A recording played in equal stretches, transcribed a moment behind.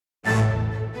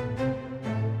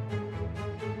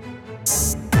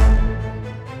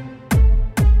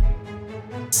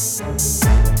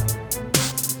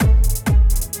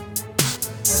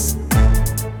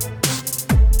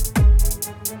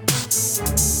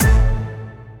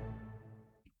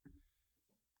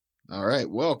All right,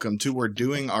 welcome to We're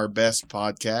Doing Our Best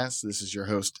podcast. This is your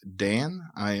host, Dan.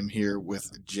 I am here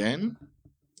with Jen.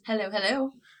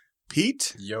 Hello.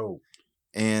 Pete. Yo.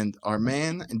 And our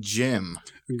man, Jim.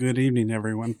 Good evening,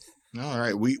 everyone. All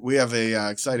right, we have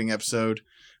a exciting episode.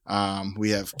 We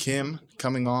have Kim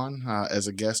coming on as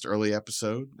a guest early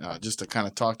episode, just to kind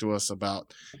of talk to us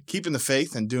about keeping the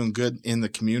faith and doing good in the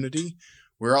community.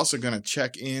 We're also going to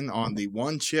check in on the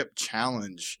One Chip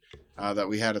Challenge that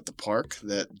we had at the park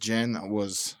that Jen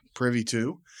was privy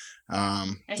to.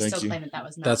 I still claim that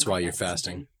was not. That's why you're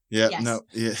fasting. Yeah, Yes. no,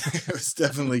 yeah, it was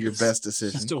definitely your best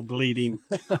decision. Still bleeding.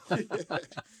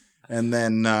 And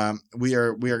then we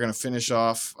are going to finish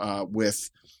off with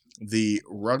the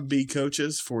rugby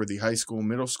coaches for the high school,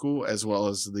 middle school, as well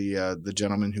as the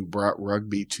gentleman who brought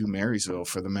rugby to Marysville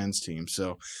for the men's team.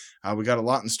 So we got a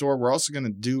lot in store. We're also going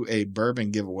to do a bourbon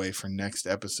giveaway for next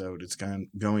episode. It's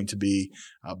going to be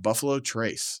Buffalo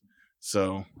Trace.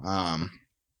 So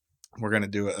we're going to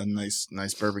do a nice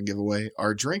bourbon giveaway.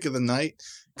 Our drink of the night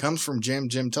comes from Jim.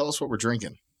 Jim, tell us what we're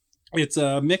drinking. It's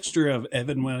a mixture of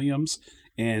Evan Williams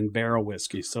and barrel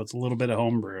whiskey, so it's a little bit of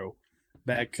homebrew.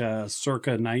 Back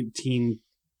circa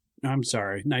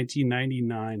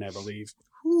 1999, I believe,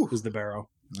 is the barrel.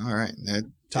 All right.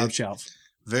 Top shelf.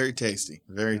 Very tasty.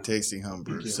 Very tasty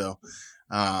homebrew. So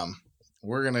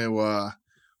we're gonna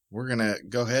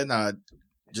go ahead and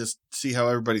just see how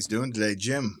everybody's doing today.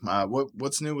 Jim,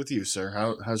 what's new with you,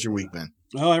 sir? How's your week been?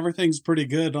 Oh, everything's pretty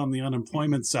good on the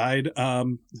unemployment side.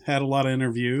 Had a lot of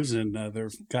interviews, and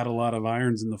they've got a lot of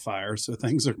irons in the fire, so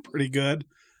things are pretty good.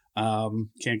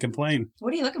 Can't complain.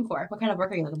 What are you looking for? What kind of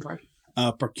work are you looking for?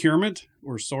 Procurement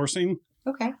or sourcing.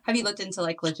 Okay. Have you looked into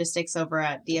like logistics over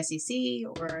at the SEC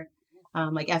or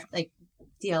like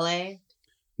DLA?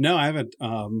 No, I haven't.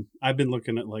 I've been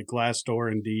looking at like Glassdoor,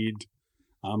 Indeed,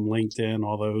 LinkedIn,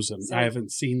 all those, and I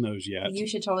haven't seen those yet. You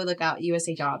should totally look out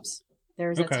USA Jobs.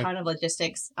 There's a ton of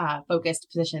logistics focused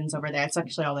positions over there. It's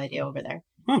actually all they do over there.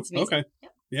 Huh, It's amazing. okay.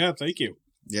 Yep. Yeah, thank you.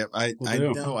 Yep, I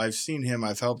know. I've seen him.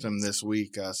 I've helped him this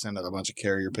week send out a bunch of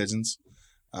carrier pigeons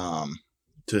to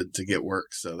get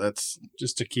work. So that's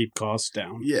just to keep costs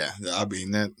down. Yeah, I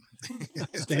mean that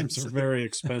stamps are very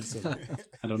expensive.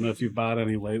 I don't know if you've bought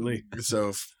any lately. So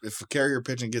if a carrier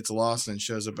pigeon gets lost and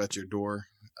shows up at your door,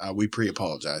 we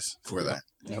pre-apologize for that.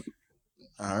 Yep.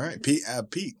 All right, Pete.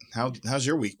 How's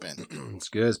your week been? It's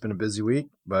good. It's been a busy week,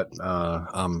 but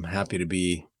I'm happy to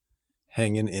be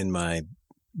hanging in my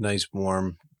nice,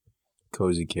 warm,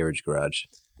 cozy carriage garage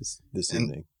this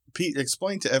evening. Pete,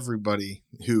 explain to everybody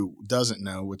who doesn't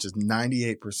know, which is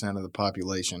 98% of the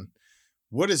population,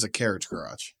 what is a carriage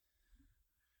garage?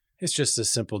 It's just a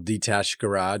simple detached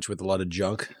garage with a lot of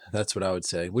junk. That's what I would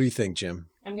say. What do you think, Jim?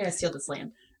 I'm going to steal this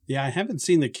land. Yeah, I haven't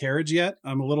seen the carriage yet.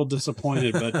 I'm a little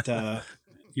disappointed, but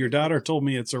your daughter told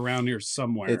me it's around here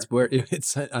somewhere. It's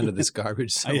under this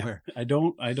garbage somewhere. I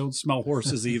don't smell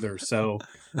horses either, so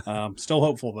still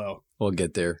hopeful though. We'll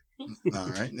get there. All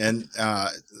right, and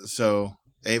so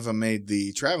Ava made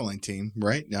the traveling team,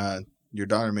 right? Your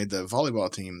daughter made the volleyball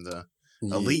team, the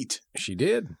elite. She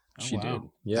did. She did.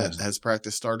 Yeah. Has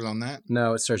practice started on that?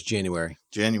 No, it starts January.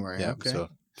 January. Yeah. Okay. So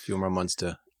a few more months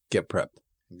to get prepped.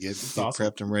 Get awesome.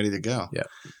 Prepped and ready to go. Yeah.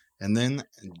 And then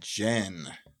Jen,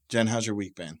 how's your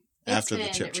week been after the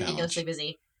chip challenge? Ridiculously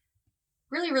busy.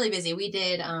 Really, really busy. We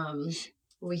did. Did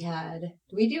we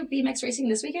do BMX racing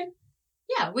this weekend?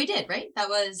 Yeah, we did. Right. That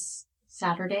was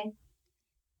Saturday.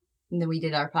 And then we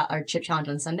did our chip challenge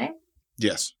on Sunday.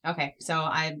 Yes. Okay. So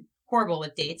I'm horrible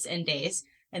with dates and days,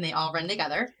 and they all run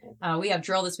together. We have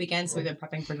drill this weekend, so we've been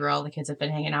prepping for drill. The kids have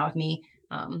been hanging out with me.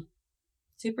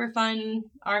 Super fun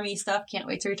Army stuff. Can't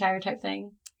wait to retire type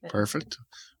thing. Perfect.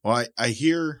 Well, I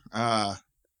hear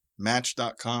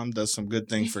Match.com does some good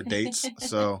things for dates,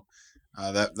 so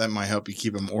that might help you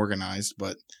keep them organized.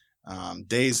 But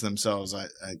days themselves, I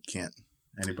can't.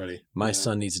 Anybody? My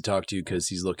son needs to talk to you because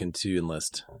he's looking to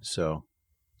enlist. So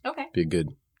okay, be a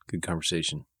good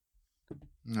conversation.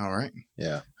 All right.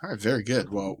 Yeah. All right. Very good.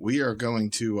 Well, we are going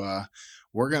to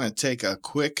we're going to take a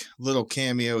quick little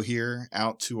cameo here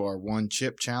out to our One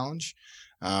Chip Challenge,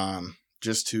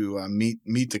 just to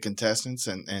meet the contestants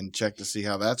and check to see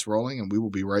how that's rolling. And we will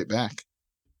be right back.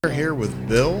 We're here with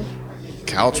Bill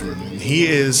Couchman. He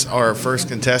is our first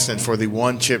contestant for the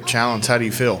One Chip Challenge. How do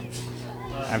you feel?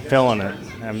 I'm feeling it.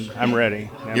 I'm ready.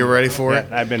 You're ready for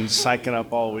it? I've been psyching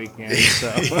up all weekend.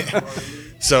 So,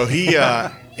 so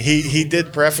he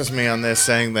did preface me on this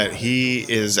saying that he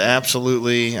is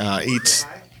absolutely eats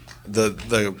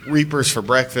the Reapers for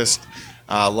breakfast,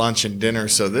 lunch, and dinner.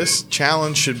 So this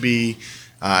challenge should be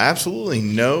absolutely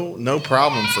no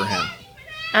problem for him.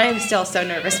 I'm still so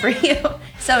nervous for you.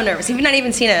 So nervous. Have you not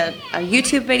even seen a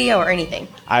YouTube video or anything?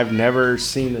 I've never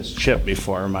seen this chip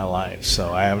before in my life,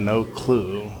 so I have no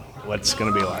clue what it's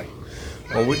going to be like.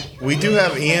 Well, we do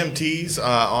have EMTs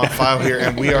on file here,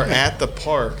 and we are at the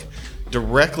park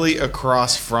directly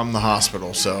across from the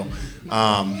hospital. So,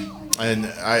 and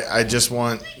I just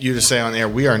want you to say on air,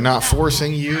 we are not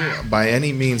forcing you by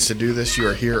any means to do this. You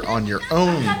are here on your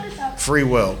own free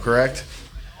will, correct?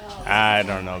 I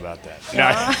don't know about that.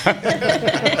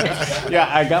 Yeah,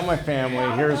 I got my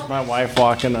family. Here's my wife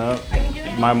walking up,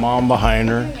 my mom behind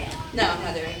her. No, I'm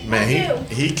not doing it. Man,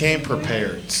 he came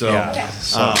prepared. So, Yeah,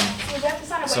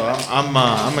 so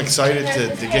I'm excited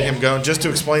to get him going. Just to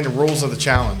explain the rules of the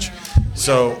challenge.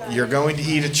 So you're going to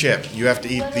eat a chip. You have to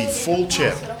eat the full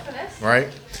chip, right?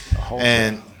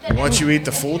 And once you eat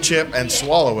the full chip and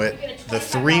swallow it, the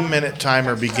 3-minute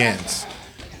timer begins.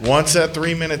 Once that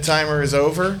 3-minute timer is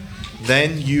over,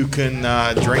 then you can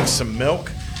drink some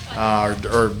milk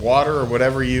or water or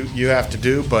whatever you have to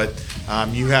do. But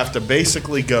you have to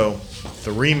basically go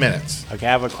 3 minutes. Okay,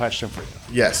 I have a question for you.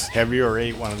 Yes. Have you ever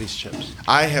ate one of these chips?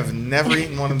 I have never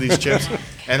eaten one of these chips,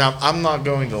 and I'm not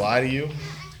going to lie to you.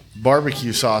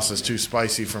 Barbecue sauce is too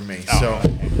spicy for me. So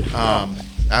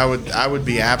I would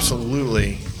be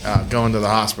absolutely going to the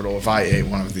hospital if I ate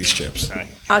one of these chips.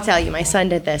 I'll tell you, my son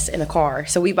did this in the car.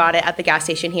 So we bought it at the gas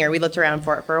station here. We looked around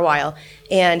for it for a while,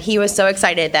 and he was so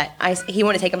excited that he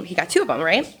wanted to take them. He got 2 of them,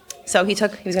 right? So he was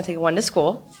going to take one to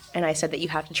school, and I said that you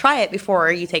have to try it before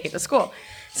you take it to school.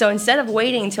 So instead of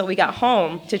waiting until we got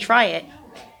home to try it,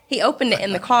 he opened it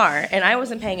in the car, and I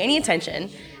wasn't paying any attention.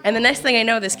 And the next thing I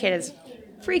know, this kid is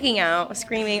freaking out,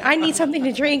 screaming, "I need something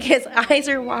to drink." His eyes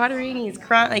are watering. He's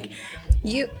crying. Like,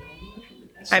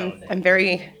 I'm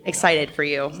very excited for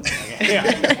you.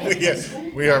 Yes,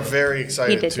 we are very He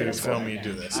excited did do to this film you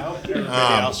do this.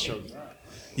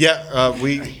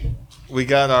 We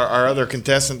got our other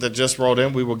contestant that just rolled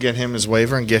in. We will get him his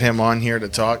waiver and get him on here to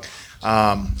talk.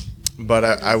 But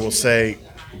I will say,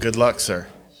 good luck, sir.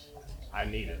 I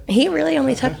need it. He really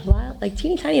only took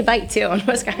teeny tiny bite too on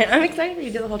this guy. I'm excited that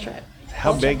you did the whole trip.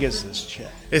 How big is this chip?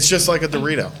 It's just like a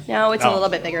Dorito. No, it's a little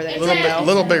bit bigger than A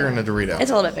little bigger than a Dorito.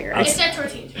 It's a little bit bigger. It's a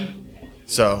tortilla.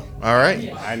 So, all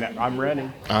right. I'm ready.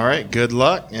 All right, good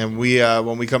luck. And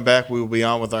when we come back, we will be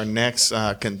on with our next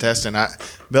contestant.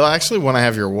 Bill, I actually want to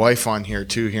have your wife on here,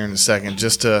 too, here in a second,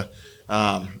 just to,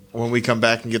 when we come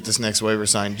back and get this next waiver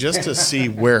signed, just to see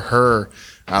where her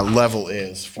level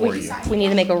is for you. We need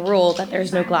to make a rule that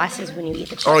there's no glasses when you eat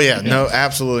the chip. Oh, yeah, no,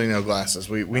 absolutely no glasses.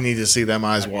 We need to see them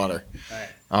eyes water.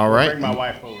 All right. Bring my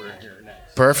wife over here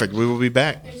next. Perfect. We will be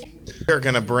back. We're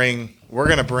gonna bring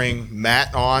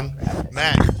Matt on.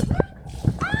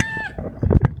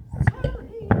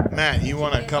 Matt, you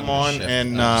want to come on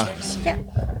and? Yeah.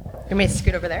 You may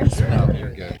scoot over there. No,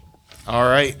 you're good. All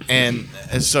right, and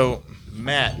so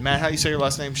Matt, how do you say your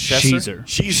last name? Sheezer.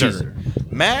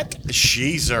 Matt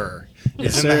Sheezer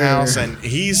is in the house, and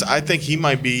I think he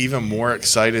might be even more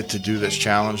excited to do this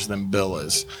challenge than Bill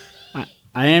is.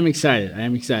 I am excited.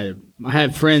 I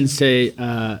have friends say,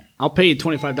 I'll pay you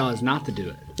 $25 not to do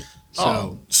it.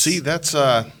 So, see, that's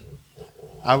I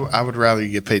would rather you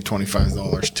get paid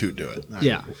 $25 to do it.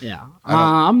 Yeah.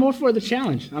 I'm more for the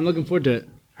challenge. I'm looking forward to it.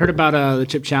 Heard about the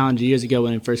chip challenge years ago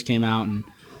when it first came out and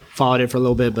followed it for a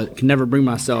little bit, but could never bring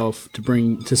myself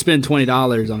to spend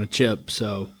 $20 on a chip.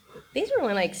 So These were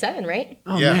only like $7, right?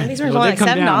 oh, Yeah. man. These were Well, only they like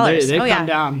come down. $7. They Oh, come yeah.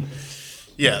 down.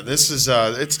 Yeah, this is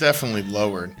it's definitely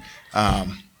lowered.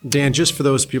 Dan, just for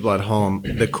those people at home,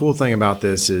 the cool thing about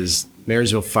this is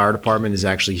Marysville Fire Department is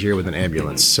actually here with an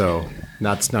ambulance. So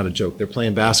that's not a joke. They're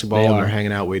playing basketball They and are. they're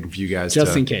hanging out waiting for you guys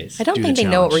Just to in case. I don't do think the they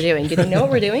know what we're challenge. doing. Do they know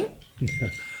what we're doing?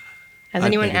 Has I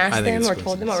anyone think asked them it's or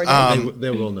told them what we're doing?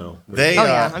 They will know. They, Oh,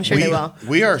 yeah, I'm sure they will.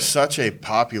 We are such a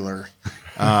popular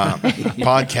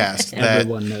podcast that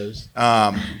Everyone knows.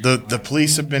 the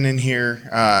police have been in here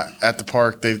at the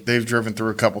park. They've driven through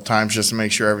a couple times just to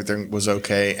make sure everything was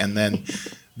okay, and then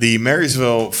the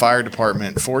Marysville Fire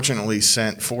Department fortunately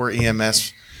sent 4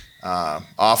 EMS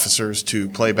officers to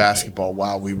play basketball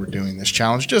while we were doing this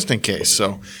challenge, just in case.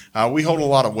 So we hold a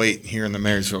lot of weight here in the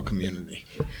Marysville community.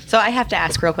 So I have to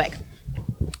ask real quick.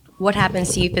 What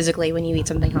happens to you physically when you eat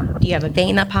something hot? Do you have a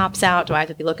vein that pops out? Do I have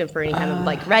to be looking for any kind of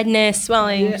like redness,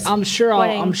 swelling? Yeah, I'm sure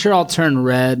I'll turn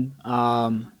red.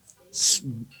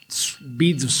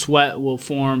 Beads of sweat will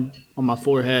form on my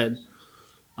forehead.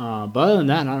 But other than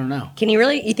that, I don't know.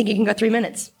 You think you can go 3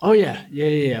 minutes? Oh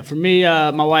yeah. For me,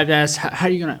 my wife asked, what are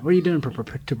you doing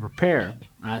to prepare?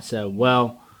 I said,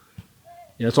 well,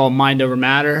 it's all mind over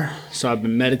matter. So I've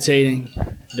been meditating,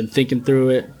 been thinking through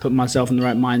it, putting myself in the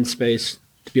right mind space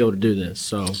to be able to do this.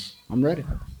 So I'm ready.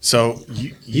 So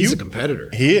He's a competitor.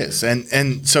 He is,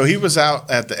 and so he was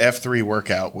out at the F3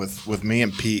 workout with me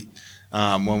and Pete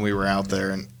when we were out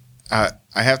there, and I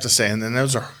have to say, and then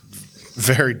those are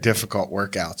very difficult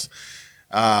workouts.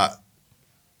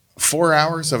 4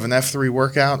 hours of an F3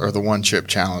 workout or the one chip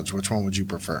challenge? Which one would you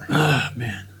prefer?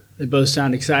 Man, they both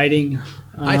sound exciting.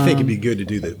 I think it'd be good to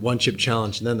do the one chip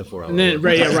challenge and then the 4 hour. And then,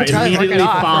 right. Try to work it Immediately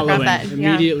off, following. work out that, yeah.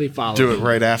 Immediately following. Do it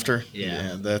right after.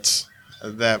 Yeah. That's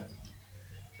that.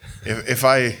 If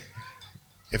I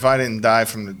didn't die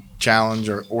from the challenge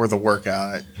or the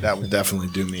workout, that would definitely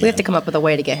do me. We have to come up with a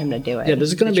way to get him to do it. Yeah,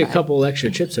 there's going to be a Try. couple extra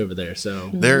chips over there. So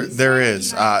There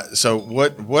is. So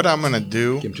what I'm gonna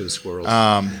do? Give him to the squirrels.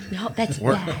 No, that's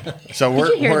bad. So Did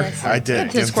you hear this? I did.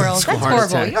 Give to the squirrels. That's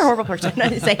horrible. You're a horrible person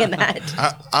saying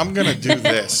that. I'm gonna do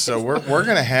this. So we're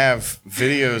gonna have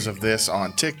videos of this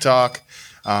on TikTok,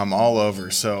 all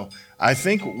over. So I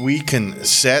think we can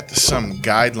set some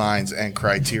guidelines and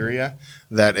criteria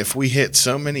that if we hit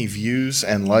so many views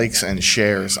and likes and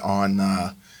shares on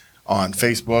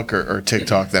Facebook or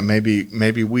TikTok, that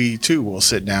maybe we too will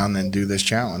sit down and do this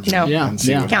challenge. No. Yeah, and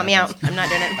see yeah. what Count me happens. out. I'm not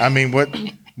doing it. I mean, what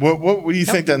do you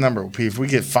think that number will be? If we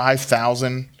get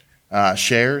 5,000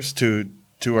 shares to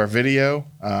our video,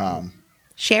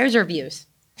 Shares or views?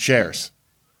 shares.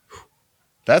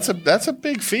 That's a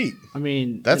big feat. I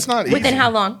mean, That's not easy. Within how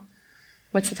long?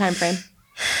 What's the time frame?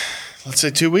 Let's say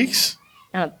 2 weeks.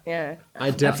 Oh, yeah.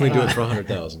 I'd definitely do it for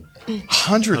 100,000.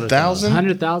 100,000.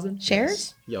 100,000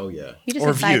 Shares? Oh yeah. You just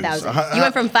Or said views. 5,000. You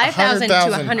went from 5,000 to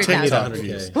 100,000. TikTok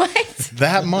views. What?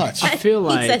 That much. I feel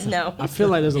like says no. I feel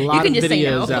like there's a lot can of just say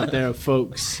videos no. out there of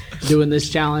folks doing this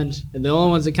challenge, and the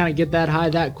only ones that kind of get that high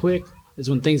that quick is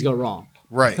when things go wrong.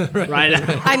 Right. Right?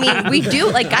 I mean, we do,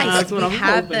 like, guys, That's what we I'm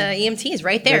have hoping. the EMTs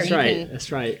right there. That's You right. can-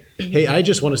 That's right. Hey, I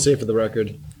just want to say for the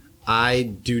record, I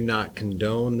do not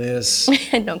condone this.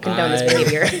 Don't condone this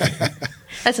behavior.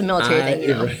 That's a military thing, you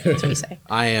know. That's what you say.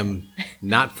 I am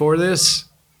not for this.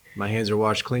 My hands are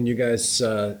washed clean. You guys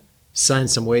signed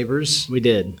some waivers. We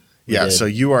did. Yeah. did. So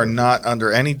you are not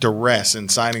under any duress in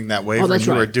signing that waiver. that's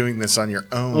You right. are doing this on your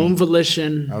own. Own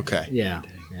volition. Okay. Yeah.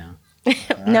 Yeah.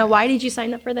 Now, why did you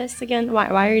sign up for this again? Why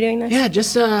are you doing this? Yeah,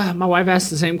 just my wife asked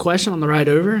the same question on the ride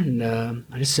over, and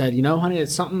I just said, honey,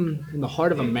 it's something in the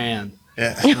heart of a man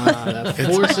Yeah. that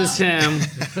forces him.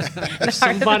 If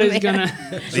somebody's gonna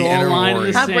draw inner a line in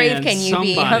warrior. the How brave sand, can you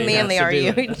be? How somebody manly has are to do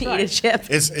you it. to eat a chip?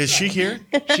 Is she here?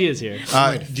 She is here.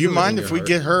 Do you mind if we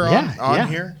get her on, Yeah.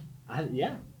 here?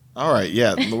 Yeah. All right,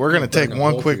 yeah. We're gonna take a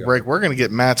one hole quick for you. break. We're gonna get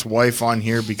Matt's wife on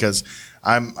here because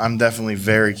I'm definitely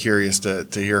very curious to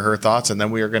hear her thoughts, and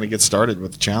then we are gonna get started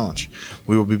with the challenge.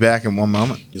 We will be back in one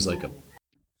moment. He's like, All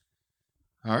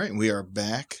right, we are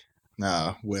back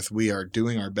with We Are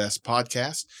Doing Our Best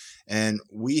podcast, and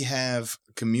we have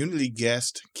community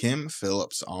guest Kim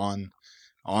Phillips on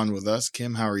with us.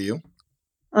 Kim, how are you?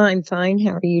 I'm fine.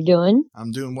 How are you doing?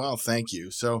 I'm doing well, thank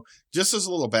you. So, just as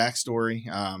a little backstory,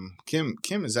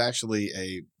 Kim is actually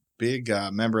a big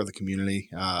member of the community.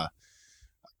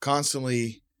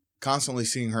 Constantly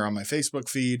seeing her on my Facebook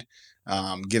feed,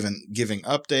 giving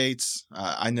updates.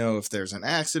 I know if there's an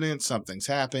accident, something's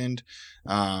happened.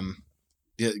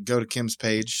 Go to Kim's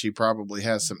page. She probably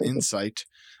has some insight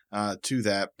to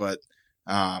that, but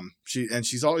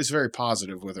she's always very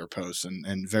positive with her posts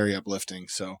and very uplifting.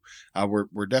 So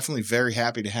we're definitely very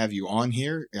happy to have you on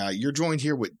here. You're joined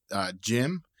here with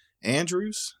Jim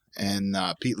Andrews and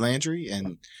Pete Landry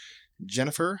and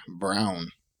Jennifer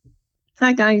Brown.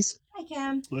 Hi, guys. Hi,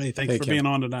 Kim. Hey, thanks Hey, for Kim. being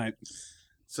on tonight.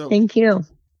 So Thank you.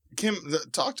 Kim,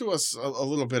 talk to us a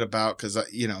little bit about, because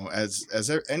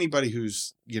as anybody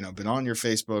who's been on your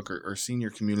Facebook or seen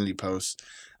your community posts,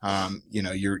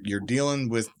 you're dealing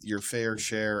with your fair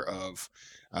share of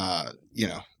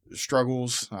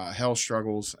struggles, health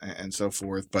struggles, and so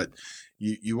forth. But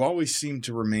you always seem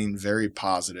to remain very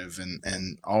positive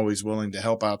and always willing to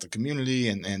help out the community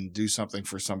and do something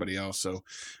for somebody else. So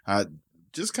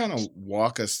just kind of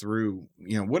walk us through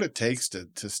what it takes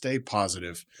to stay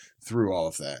positive through all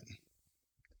of that.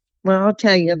 Well, I'll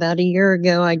tell you, about a year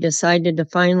ago, I decided to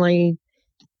finally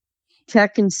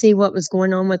check and see what was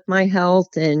going on with my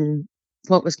health and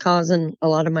what was causing a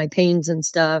lot of my pains and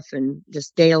stuff and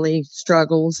just daily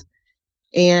struggles.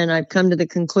 And I've come to the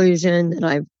conclusion that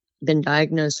I've been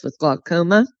diagnosed with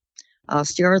glaucoma,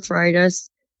 osteoarthritis,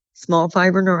 small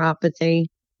fiber neuropathy,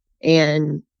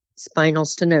 and spinal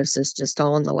stenosis, just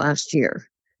all in the last year.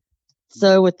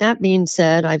 So with that being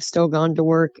said, I've still gone to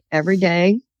work every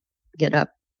day, get up,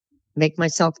 make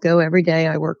myself go every day.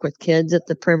 I work with kids at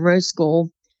the Primrose School.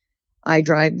 I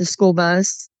drive the school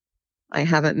bus. I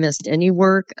haven't missed any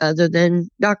work other than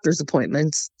doctor's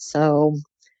appointments. So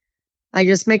I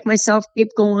just make myself keep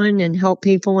going and help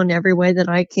people in every way that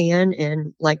I can.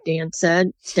 And like Dan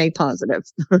said, stay positive.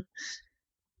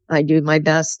 I do my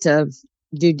best to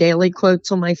do daily quotes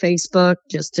on my Facebook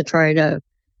just to try to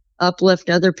uplift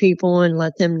other people and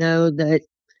let them know that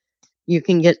you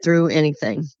can get through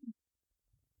anything.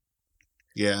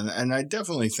 Yeah, and I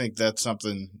definitely think that's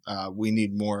something we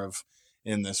need more of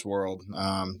in this world.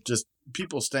 Just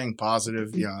people staying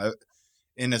positive,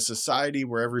 in a society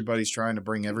where everybody's trying to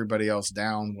bring everybody else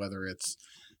down, whether it's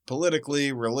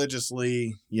politically,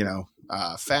 religiously,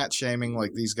 fat shaming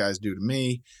like these guys do to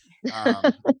me.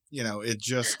 It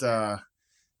just,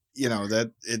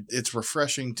 it's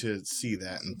refreshing to see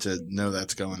that and to know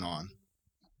that's going on.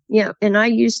 Yeah. And I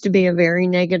used to be a very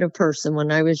negative person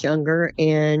when I was younger.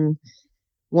 And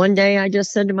one day I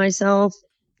just said to myself,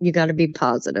 you got to be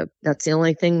positive. That's the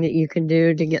only thing that you can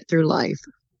do to get through life.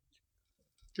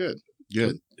 Good.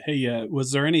 Hey,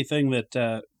 was there anything that,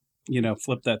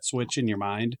 flipped that switch in your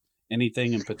mind?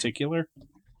 Anything in particular?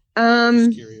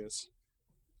 Just curious.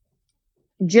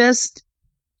 Just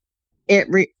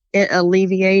it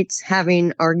alleviates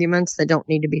having arguments that don't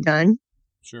need to be done,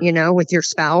 Sure. With your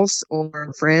spouse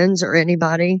or friends or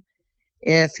anybody.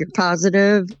 If you're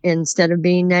positive instead of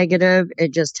being negative,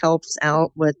 it just helps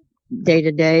out with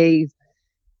day-to-day,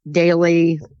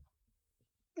 daily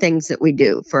things that we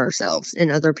do for ourselves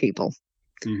and other people.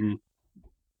 Mm-hmm.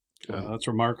 That's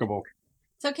remarkable.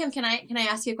 So Kim, can I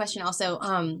ask you a question also?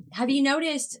 Have you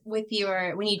noticed with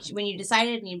your when you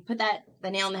decided and you put the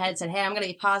nail on the head and said, hey, I'm going to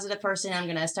be a positive person, I'm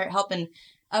going to start helping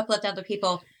uplift other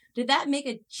people, did that make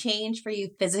a change for you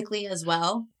physically as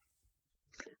well?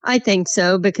 I think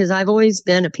so, because I've always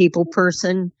been a people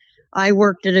person. I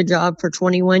worked at a job for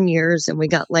 21 years and we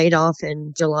got laid off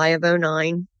in July of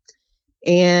 2009.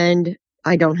 And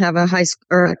I don't have a high school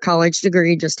or a college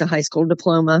degree, just a high school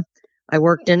diploma. I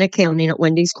worked in accounting at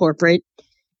Wendy's Corporate.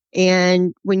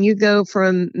 And when you go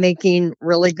from making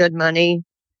really good money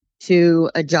to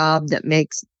a job that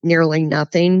makes nearly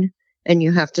nothing and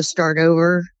you have to start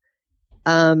over,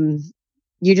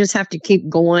 you just have to keep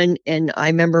going. And I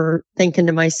remember thinking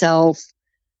to myself,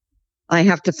 I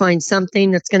have to find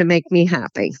something that's going to make me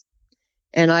happy.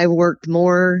 And I worked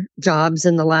more jobs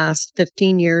in the last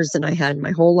 15 years than I had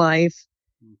my whole life,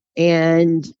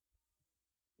 and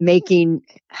making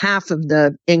half of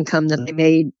the income that I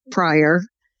made prior.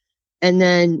 And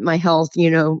then my health,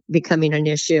 becoming an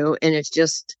issue. And it's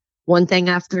just one thing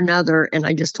after another. And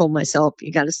I just told myself,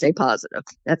 you got to stay positive.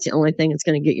 That's the only thing that's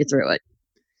going to get you through it.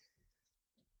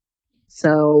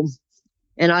 So,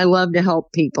 and I love to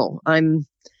help people. I'm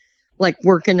like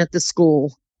working at the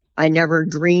school. I never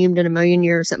dreamed in a million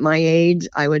years at my age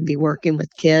I would be working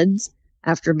with kids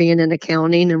after being in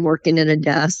accounting and working at a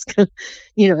desk,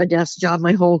 a desk job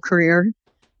my whole career.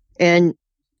 And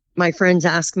my friends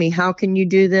ask me, how can you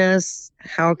do this?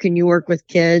 How can you work with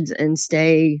kids and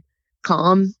stay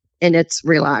calm? And it's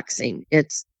relaxing.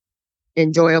 It's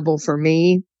enjoyable for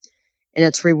me. And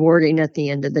it's rewarding at the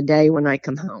end of the day when I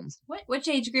come home. Which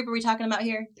age group are we talking about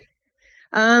here?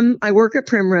 I work at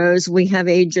Primrose. We have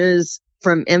ages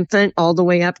from infant all the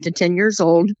way up to 10 years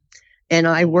old. And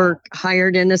I work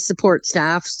hired in a support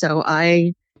staff. So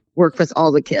I work with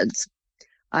all the kids.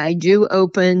 I do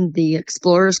open the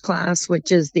Explorers class,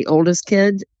 which is the oldest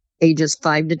kids, ages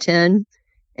 5 to 10.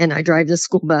 And I drive the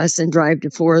school bus and drive to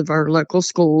 4 of our local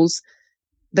schools.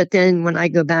 But then when I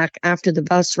go back after the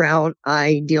bus route,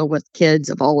 I deal with kids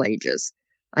of all ages.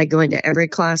 I go into every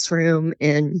classroom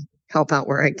and help out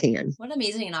where I can. What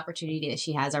amazing an opportunity that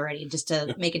she has already just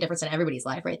to make a difference in everybody's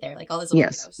life right there. Like all those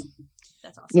Yes. Videos.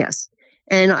 That's awesome. Yes.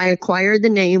 And I acquired the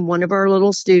name. One of our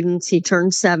little students, he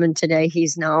turned 7 today.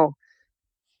 He's now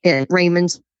at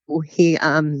Raymond's. He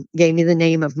gave me the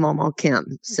name of Mama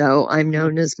Kim. So I'm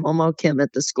known as Mama Kim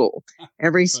at the school.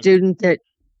 Every student that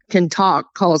can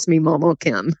talk calls me Mama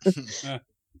Kim.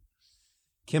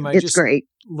 Kim, I It's just great.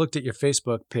 looked at your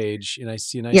Facebook page and I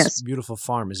see a nice, beautiful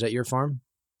farm. Is that your farm?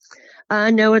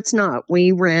 No, it's not.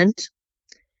 We rent,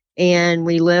 and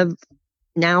we live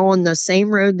now on the same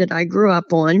road that I grew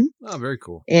up on. Oh, very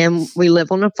cool. And we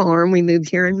live on a farm. We moved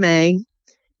here in May,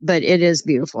 but it is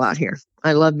beautiful out here.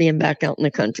 I love being back out in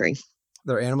the country.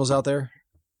 There are animals out there?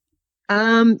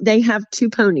 They have 2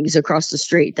 ponies across the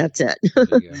street. That's it. There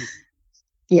you go.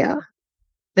 Yeah.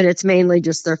 But it's mainly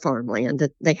just their farmland.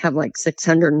 That they have like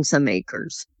 600 and some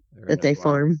acres that they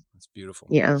farm. That's beautiful.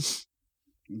 Yeah.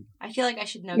 I feel like I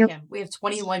should know Yep. Kim. We have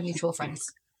 21 mutual friends.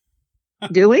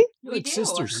 Do we? We Like do.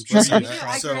 sisters. We do. So-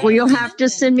 I grew up Well, you'll in have to Hampton.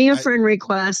 send me a friend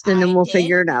request, and then I we'll did.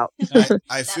 figure it out.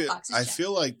 I That feel box is I checked.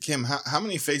 feel like, Kim, how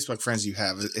many Facebook friends you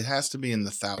have? It has to be in the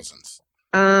thousands.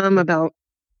 About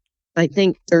I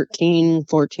think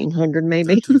 1,400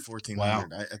 maybe. 13,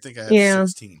 1,400. I think I have Yeah.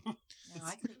 16.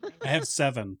 I have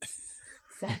 7.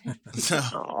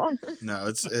 No,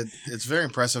 it's very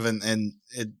impressive, and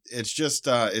it's just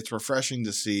it's refreshing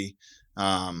to see.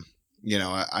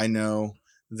 I know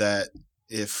that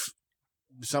if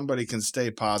somebody can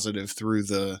stay positive through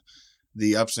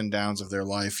the ups and downs of their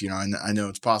life, I know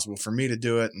it's possible for me to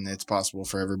do it, and it's possible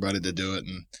for everybody to do it,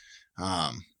 and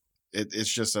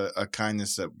it's just a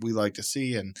kindness that we like to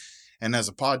see, and as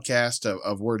a podcast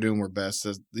of We're Doing Our Best,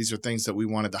 these are things that we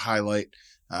wanted to highlight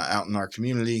out in our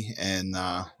community, and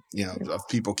of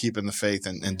people keeping the faith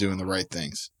and doing the right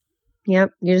things.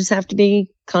 Yep. You just have to be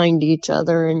kind to each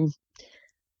other, and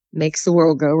makes the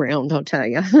world go round, I'll tell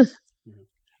you.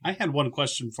 I had one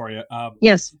question for you.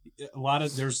 Yes.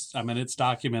 It's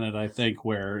documented, I think,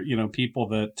 where, people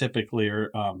that typically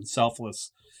are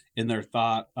selfless in their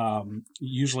thought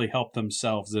usually help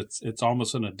themselves. It's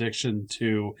almost an addiction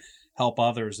to help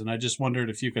others. And I just wondered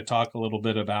if you could talk a little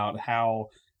bit about how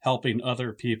helping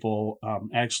other people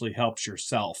actually helps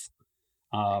yourself.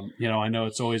 I know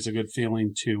it's always a good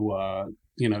feeling to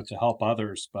help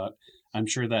others, but I'm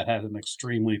sure that had an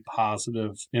extremely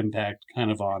positive impact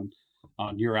kind of on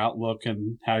your outlook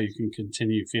and how you can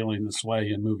continue feeling this way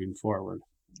and moving forward.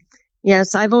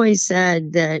 Yes, I've always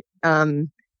said that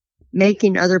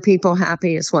making other people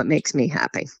happy is what makes me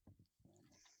happy.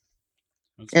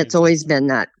 It's always been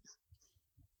that.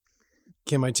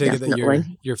 Kim, I take Definitely. it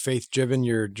that you're faith driven.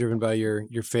 You're driven by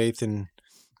your faith and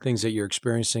things that you're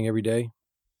experiencing every day.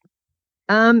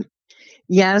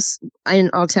 Yes, and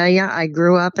I'll tell you, I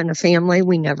grew up in a family.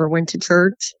 We never went to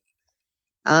church.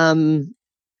 I've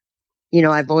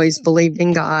always believed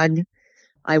in God.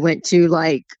 I went to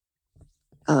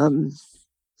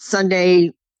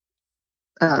Sunday,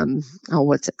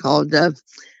 what's it called? The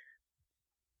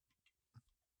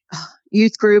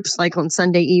youth groups, like on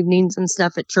Sunday evenings and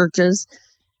stuff at churches,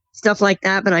 stuff like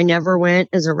that. But I never went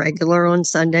as a regular on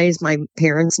Sundays. My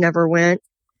parents never went,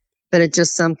 but it's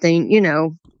just something,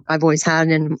 I've always had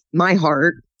in my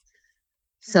heart.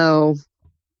 So,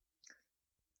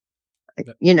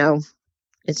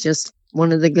 it's just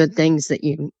one of the good things that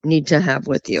you need to have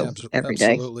with you every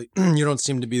day. Absolutely. You don't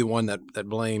seem to be the one that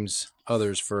blames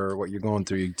others for what you're going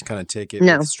through. You kind of take it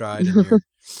with stride, and you're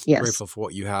Yes. grateful for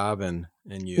what you have, and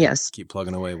you keep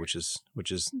plugging away, which is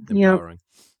empowering.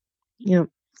 Yep.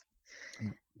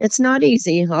 It's not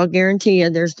easy. I'll guarantee you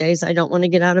there's days I don't want to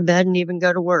get out of bed and even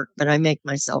go to work, but I make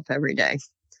myself every day.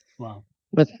 Wow.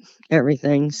 With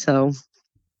everything. So,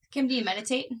 Kim, do you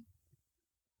meditate?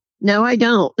 No, I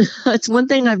don't. It's one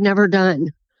thing I've never done.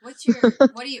 What do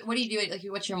you do? Like,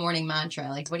 what's your morning mantra?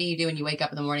 Like, what do you do when you wake up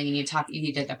in the morning and you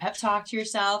do like a pep talk to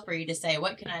yourself, or you just say,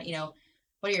 what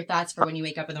are your thoughts for when you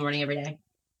wake up in the morning every day?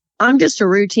 I'm just a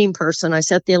routine person. I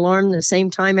set the alarm the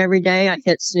same time every day. I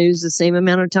hit snooze the same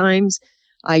amount of times.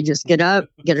 I just get up,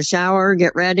 get a shower,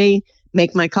 get ready,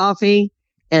 make my coffee,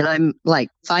 and I'm like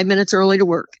 5 minutes early to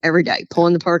work every day. Pull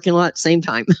in the parking lot, same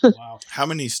time. Wow. How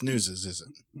many snoozes is it?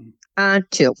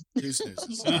 2. 2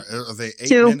 snoozes. Are they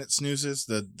 2. 8-minute snoozes?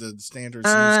 The standard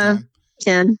snooze time?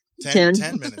 10.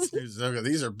 10 minute snoozes. Okay,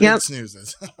 these are big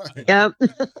snoozes. Yep.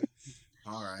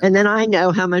 All right. And then I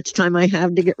know how much time I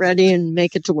have to get ready and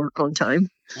make it to work on time.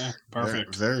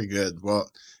 Perfect. Very good. Well,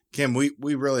 Kim, we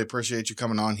really appreciate you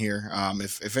coming on here.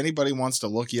 If anybody wants to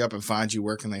look you up and find you,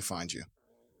 where can they find you?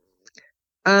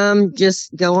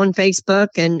 Just go on Facebook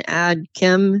and add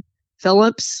Kim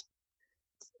Phillips,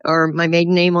 or my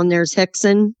maiden name on there is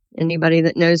Hickson. Anybody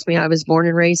that knows me, I was born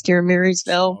and raised here in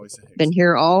Marysville. Been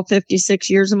here all 56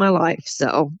 years of my life.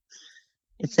 So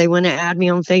if they want to add me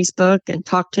on Facebook and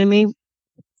talk to me,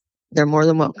 they're more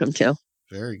than welcome to.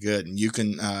 Very good. And you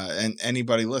can, and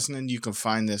anybody listening, you can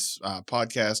find this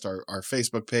podcast, our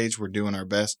Facebook page. We're Doing Our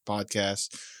Best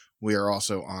podcast. We are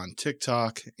also on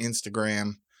TikTok,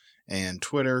 Instagram, and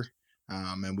Twitter.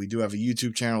 And we do have a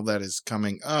YouTube channel that is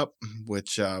coming up,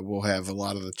 which will have a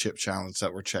lot of the chip challenge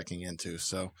that we're checking into.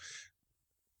 So,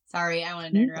 sorry, I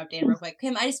wanted to interrupt Dan real quick.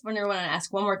 Kim, I just want to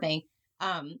ask one more thing.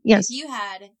 Yes. If you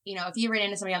had, if you ran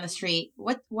into somebody on the street,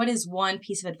 what is one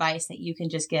piece of advice that you can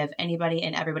just give anybody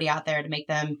and everybody out there to make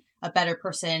them a better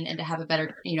person and to have a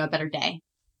better, a better day?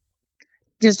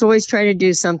 Just always try to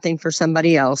do something for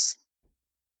somebody else.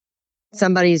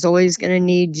 Somebody's always going to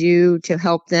need you to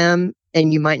help them,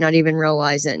 and you might not even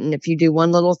realize it. And if you do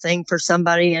one little thing for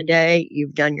somebody a day,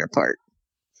 you've done your part.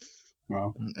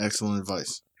 Wow. Excellent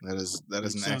advice. That is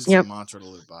an excellent mantra to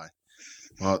live by.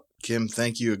 Well, Kim,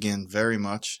 thank you again very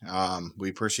much. We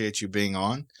appreciate you being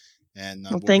on. And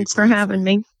thanks for having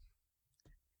me.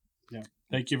 Yeah.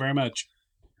 Thank you very much.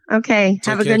 Okay. Take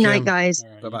Have a care, good night, Kim. guys. All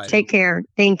right, Bye-bye. Take care.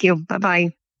 Thank you. Bye bye.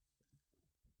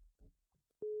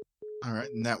 All right,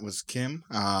 and that was Kim.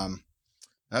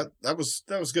 That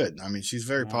was good. I mean, she's a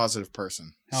very positive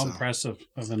person. How impressive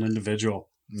of an individual.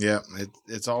 Yeah,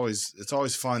 it's always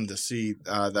fun to see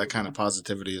that kind of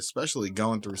positivity, especially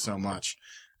going through so much.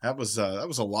 That was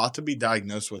a lot to be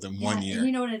diagnosed with in 1 year. And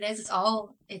you know what it is? It's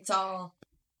all,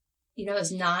 you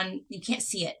you can't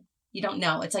see it. You don't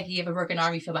know. It's like you have a broken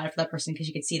arm, you feel bad for that person because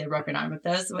you can see their broken arm. But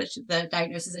those, which the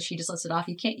diagnosis that she just listed off,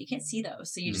 you can't see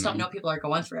those. So you just don't know what people are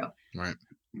going through. Right.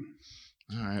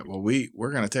 All right. Well,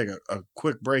 we're gonna take a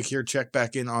quick break here. Check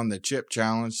back in on the chip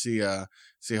challenge. See how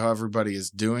everybody is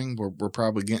doing. We're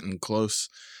probably getting close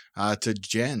to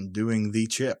Jen doing the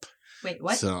chip. Wait,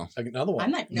 what? So Another one.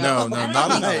 I'm like, no, not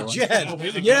another one. Jen.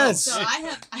 Yes. So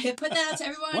I have put that out to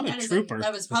everyone. What a trooper.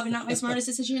 That was probably not my smartest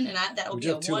decision, and that will We be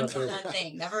a have two left one-time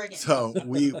thing. Never again. So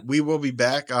we will be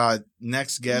back.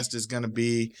 Next guest is going to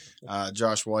be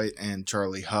Josh White and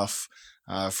Charlie Huff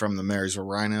from the Marysville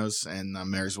Rhinos and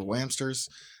Marysville Whamsters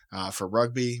for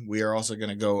rugby. We are also going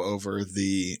to go over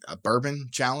the Bourbon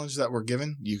Challenge that we're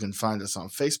given. You can find us on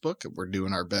Facebook. We're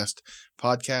Doing Our Best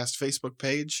Podcast Facebook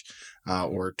page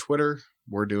or Twitter.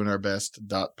 We're Doing Our Best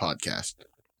 .podcast.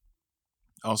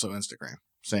 Also Instagram.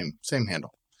 Same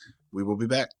handle. We will be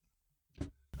back.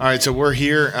 All right, so we're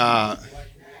here.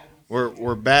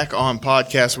 We're back on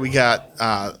podcast. We got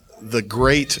the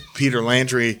great Peter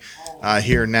Landry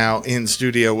here now in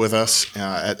studio with us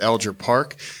at Elger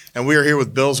Park, and we are here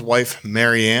with Bill's wife,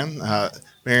 Marianne.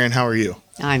 Marianne, how are you?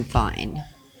 I'm fine.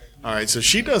 All right, so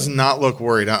she does not look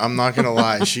worried. I'm not gonna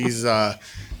lie. She's got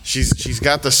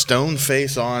the stone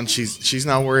face on. She's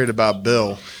not worried about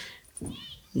Bill.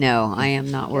 No, I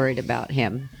am not worried about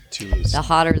him. Jeez. The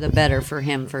hotter, the better for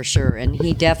him, for sure. And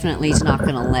he definitely is not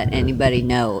going to let anybody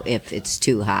know if it's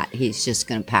too hot. He's just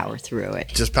going to power through it.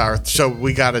 Just power. So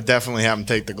we got to definitely have him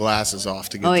take the glasses off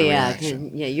to get Oh the yeah,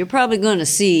 reaction. yeah. You're probably going to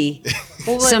see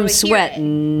some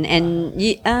sweating and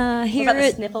hear What about the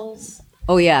it. sniffles?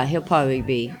 Oh yeah, he'll probably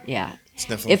be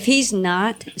Sniffling. If he's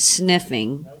not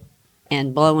sniffing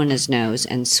and blowing his nose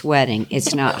and sweating,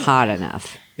 it's not hot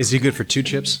enough. Is he good for 2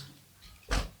 chips?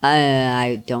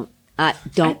 Please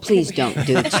don't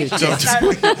do 2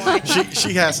 chips.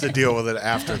 she has to deal with it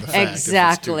after the fact. if it's 2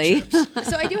 Exactly. chips.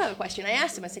 So I do have a question. I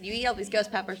asked him. I said, "You eat all these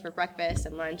ghost peppers for breakfast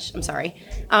and lunch." I'm sorry.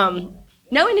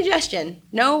 No indigestion.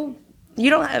 No. You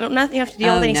don't have nothing. You have to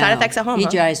deal with any side effects at home. He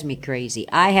huh? drives me crazy.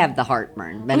 I have the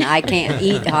heartburn, but I can't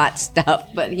eat hot stuff.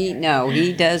 But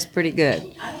he does pretty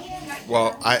good.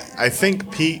 Well, I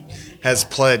think Pete has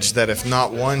pledged that if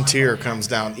not one tear comes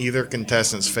down either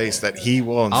contestant's face, that he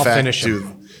will in I'll fact finish do,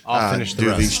 them. I'll finish the do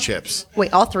rest. these chips.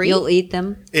 Wait, all three? You'll eat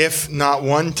them. If not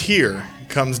one tear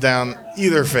comes down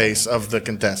either face of the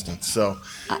contestant. So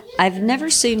I've never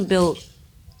seen Bill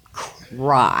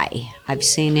cry. I've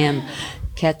seen him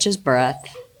catch his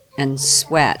breath and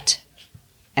sweat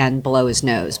and blow his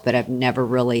nose, but I've never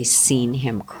really seen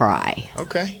him cry.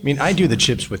 okay. I mean, I do the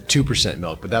chips with 2%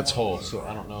 milk, but that's whole, so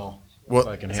I don't know Well, if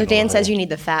I can So handle Dan the says whole. you need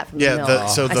the fat from Yeah, the milk. I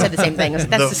said the same thing. That's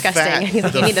the disgusting. Fat, He's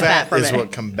like, the you need the fat from is it.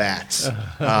 what combats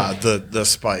the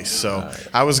spice. So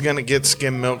I was gonna get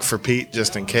skim milk for Pete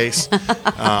just in case,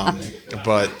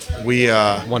 but we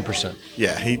 1%.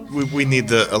 yeah we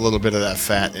need a little bit of that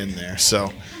fat in there.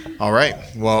 So all right,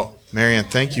 well, Marianne,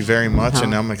 thank you very much,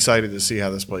 and I'm excited to see how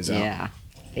this plays out. Yeah.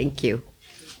 Thank you.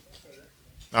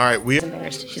 All right, we.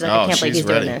 Embarrassed. She's like, I can't believe she's he's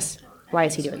ready. doing this. Why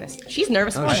is he doing this? She's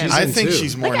nervous for him. she's I in think too.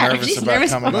 she's more Look at her, nervous she's about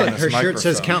nervous coming about on it. this Her shirt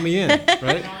says microphone. "Count me in,"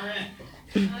 right?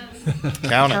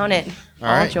 Count it. Count it. All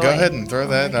right, joy. go ahead and throw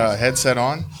that headset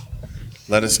on.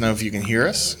 Let us know if you can hear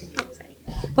us.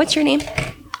 What's your name?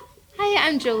 Hi,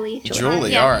 I'm Julie.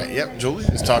 Julie, Yeah. all right. Yep, Julie,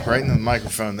 just talk right into the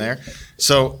microphone there.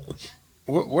 So,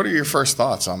 what are your first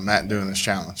thoughts on Matt doing this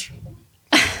challenge?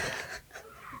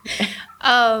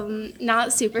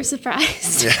 Not super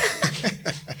surprised. Yeah.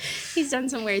 He's done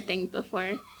some weird things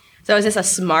before. So is this a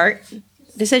smart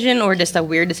decision or just a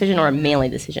weird decision or a manly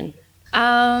decision?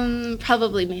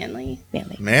 Probably manly.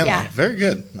 Manly. Manly, Yeah. very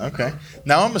good. Okay.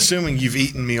 Now I'm assuming you've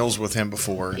eaten meals with him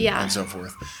before, Yeah. and so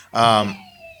forth.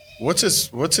 What's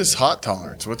his hot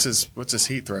tolerance? What's his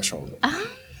heat threshold?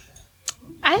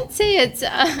 I'd say it's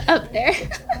up there.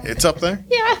 It's up there,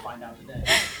 Yeah.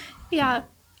 Yeah.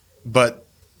 but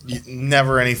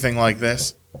never anything like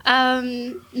this.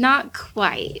 Not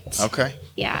quite. Okay.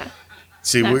 Yeah.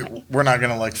 See, Not we, quite. we're not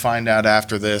going to find out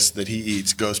after this that he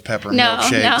eats ghost pepper No,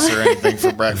 milkshakes no. or anything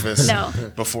for breakfast No.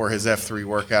 before his F3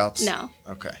 workouts. No.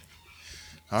 Okay.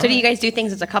 So do you guys do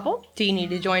things as a couple? Do you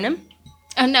need to join him?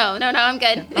 Oh, no, I'm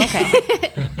good.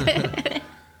 Okay.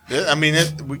 I mean,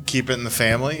 we keep it in the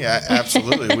family.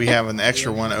 Absolutely. We have an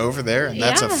extra one over there, and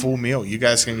that's a full meal. You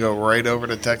guys can go right over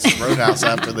to Texas Roadhouse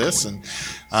after this and,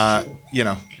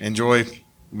 enjoy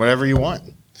whatever you want.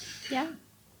 Yeah.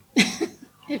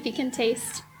 If you can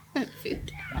taste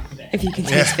food. If you can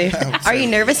taste food. Are you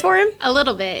nervous for him? A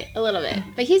little bit.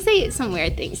 But he's ate some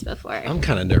weird things before. I'm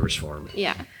kind of nervous for him.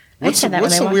 Yeah. What's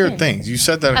the weird things? You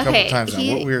said that a couple times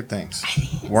now. What weird things?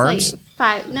 Worms?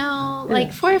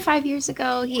 Like 4 or 5 years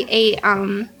ago, he ate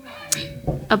a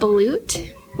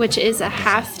balut, which is a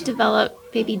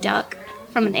half-developed baby duck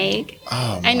from an egg.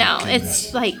 Oh, I know. goodness.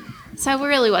 It's like, so I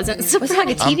really wasn't surprised. Was it like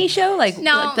a TV show? Like,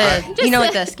 No,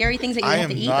 like the scary things that you I have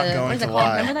to am eat? not What going is to it called?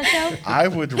 lie. Remember that show? I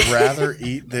would rather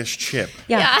eat this chip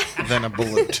Yeah. than a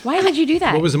balut. Why would you do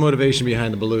that? What was the motivation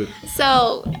behind the balut?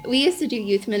 So we used to do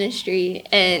youth ministry,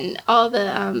 and all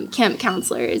the camp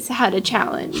counselors had a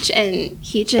challenge, and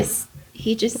he just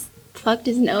plugged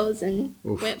his nose and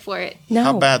went for it. No.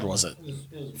 How bad was it?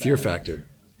 Fear factor.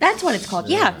 That's what it's called.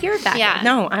 Yeah, fear factor. Yeah.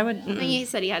 No, I would. And he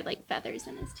said he had like feathers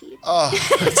in his teeth. Oh,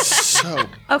 it's so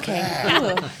Okay.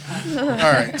 All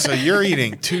right, so you're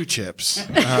eating 2 chips.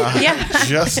 Yeah.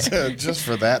 Just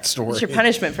for that story. What's your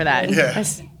punishment for that? Yeah.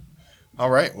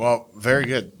 All right. Well, very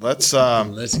good. Let's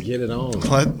get it on.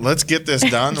 Let's get this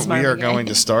done. We are going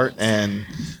to start and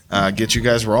get you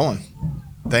guys rolling.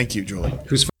 Thank you, Julie.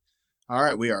 All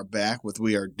right, we are back with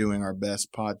We Are Doing Our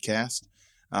Best podcast.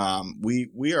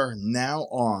 We are now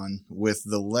on with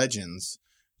the legends,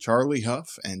 Charlie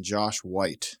Huff and Josh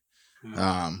White.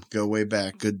 Go way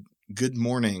back. Good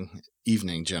morning,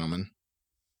 evening, gentlemen.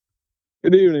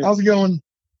 Good evening. How's it going?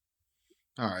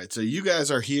 All right, so you guys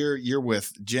are here. You're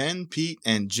with Jen, Pete,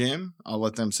 and Jim. I'll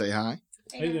let them say hi.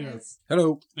 Hey there.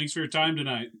 Hello. Thanks for your time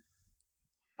tonight.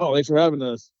 Oh, thanks for having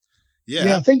us.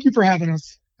 Yeah, thank you for having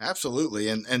us. Absolutely.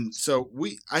 And so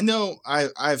I know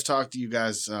I've talked to you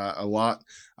guys a lot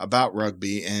about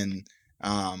rugby, and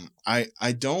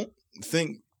I don't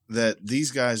think that these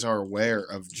guys are aware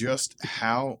of just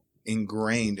how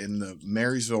ingrained in the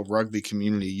Marysville rugby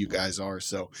community you guys are.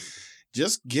 So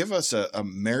just give us a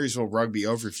Marysville rugby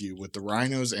overview with the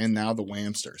Rhinos and now the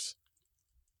Whamsters.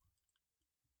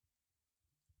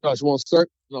 Gosh, you want to start?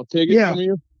 I'll take it from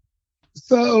you.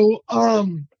 So,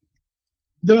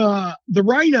 the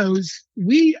Rhinos,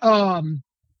 we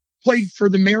played for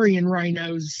the Marion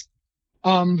Rhinos,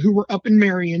 who were up in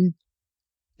Marion.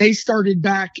 They started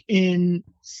back in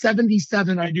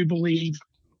 77, I do believe.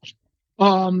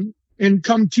 And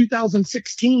come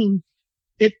 2016,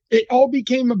 it all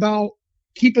became about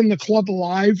keeping the club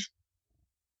alive.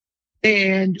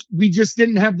 And we just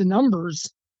didn't have the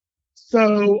numbers.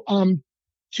 So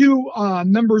 2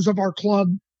 members of our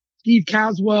club, Steve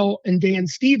Caswell and Dan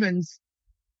Stevens,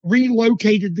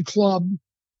 relocated the club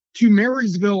to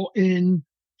Marysville in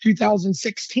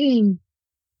 2016.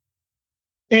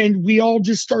 And we all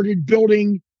just started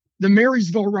building the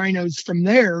Marysville Rhinos from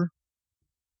there.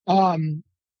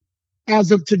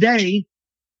 As of today,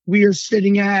 we are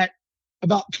sitting at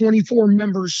about 24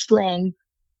 members strong.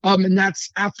 And that's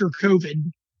after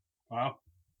COVID. Wow.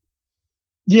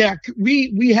 Yeah,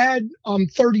 we had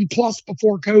 30 plus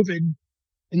before COVID,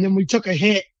 and then we took a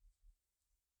hit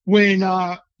when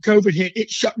COVID hit. It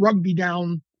shut rugby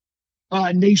down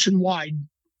nationwide.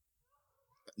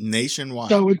 Nationwide.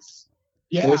 So it's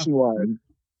So nationwide.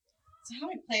 how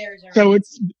many players are? So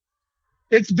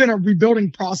it's been a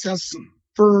rebuilding process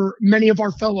for many of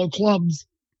our fellow clubs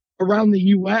around the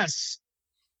U.S.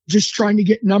 Just trying to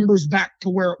get numbers back to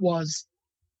where it was.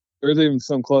 There's even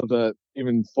some clubs that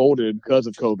even folded because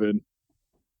of COVID.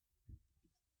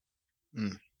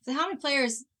 So how many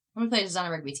players is on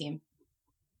a rugby team?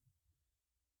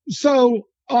 So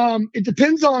it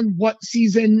depends on what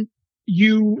season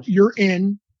you're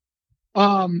in.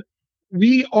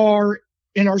 We are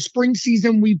in our spring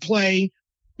season, we play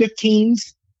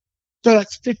 15s. So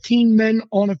that's 15 men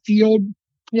on a field,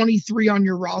 23 on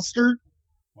your roster.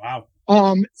 Wow.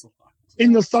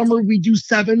 In the summer we do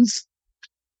 7s.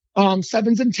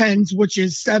 7s and 10s, which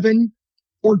is 7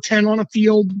 or 10 on a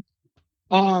field.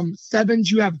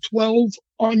 7s, you have 12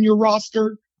 on your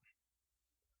roster.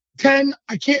 10,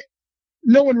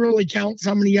 no one really counts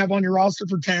how many you have on your roster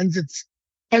for 10s.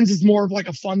 10s is more of like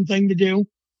a fun thing to do.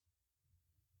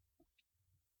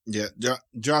 Yeah.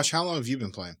 Josh, how long have you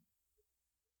been playing?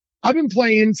 I've been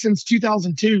playing since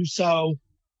 2002, so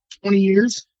 20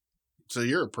 years. So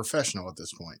you're a professional at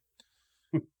this point.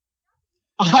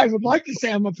 I would like to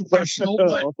say I'm a professional,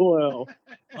 but well,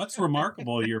 that's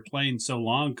remarkable. You're playing so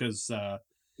long because,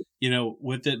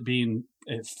 with it being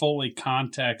a fully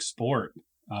contact sport,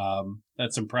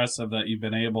 that's impressive that you've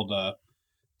been able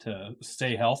to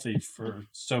stay healthy for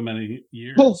so many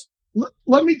years. Well,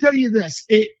 let me tell you this.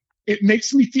 It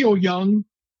makes me feel young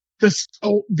to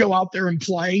still go out there and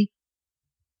play.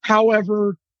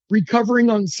 However, recovering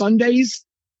on Sundays,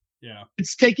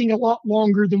 it's taking a lot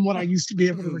longer than what I used to be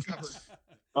able to recover.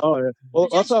 Oh, yeah. Well,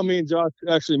 that's how me and Josh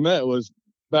actually met, was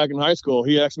back in high school.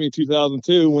 He asked me in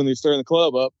 2002 when they started the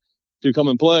club up to come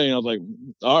and play. And I was like,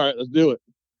 all right, let's do it.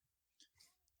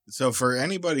 So for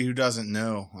anybody who doesn't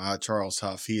know Charles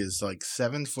Huff, he is like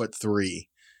 7'3",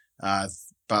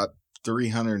 about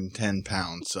 310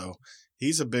 pounds. So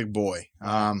he's a big boy.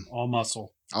 All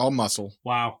muscle. All muscle.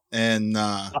 Wow. And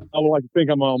I would like to think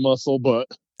I'm all muscle, but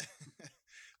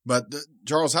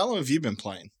Charles, how long have you been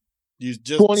playing? You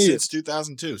just 20 since years.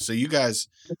 2002. So you guys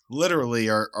literally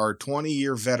are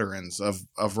 20-year veterans of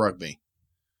rugby.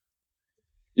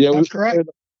 Yeah, That's we correct. played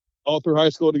all through high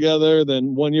school together,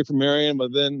 then 1 year for Marion,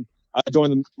 but then I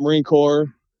joined the Marine Corps.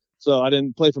 So I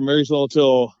didn't play for Marysville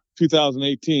until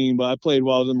 2018, but I played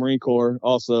while I was in the Marine Corps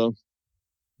also.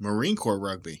 Marine Corps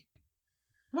rugby.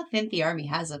 I don't think the Army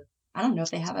has I don't know if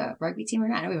they have a rugby team or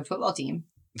not. I know we have a football team.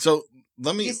 So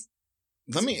let me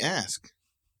ask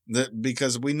that,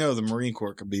 because we know the Marine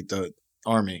Corps could beat the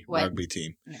Army rugby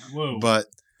team. No. Whoa. But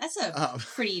That's a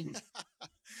pretty.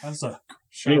 That's a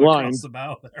shot line. across the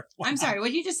bow there. Wow. I'm sorry. What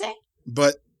did you just say?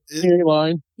 but He ain't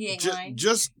lying. He ain't ju- lying.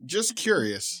 just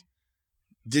curious.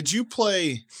 Did you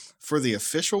play for the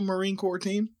official Marine Corps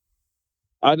team?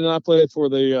 I did not play for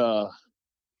the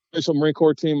official Marine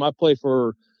Corps team. I played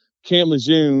for Camp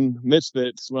Lejeune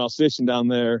Misfits when I was stationed down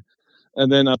there.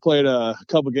 And then I played a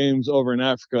couple games over in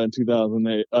Africa in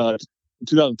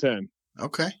 2010.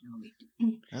 Okay.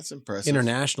 That's impressive.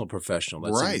 International professional.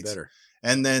 That's even Right. better.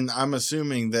 And then I'm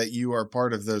assuming that you are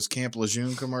part of those Camp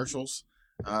Lejeune commercials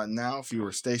now, if you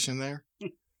were stationed there.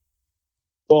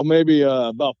 Well, maybe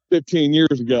about 15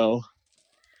 years ago.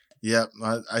 Yep,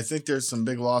 I think there's some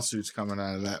big lawsuits coming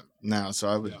out of that now, so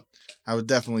I would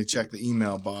definitely check the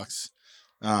email box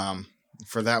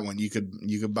for that one. You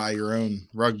could buy your own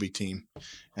rugby team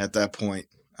at that point.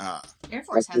 Air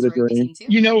Force has a rugby team too.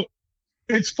 You know,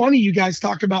 it's funny you guys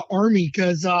talk about Army,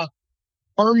 because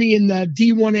Army in the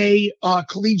D1A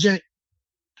collegiate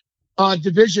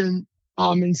division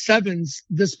in sevens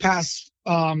this past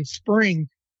spring,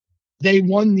 they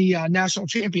won the national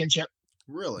championship.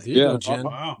 Really? There you Yeah. go, Jen.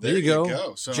 Wow. There you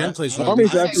go. So Jen plays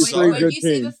Army's rugby. actually Sorry, a what pretty did good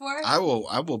you say team. before? I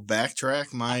will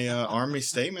backtrack my Army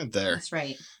statement there. That's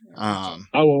right. I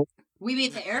won't. We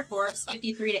beat the Air Force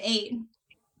 53-8.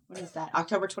 What is that?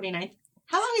 October 29th.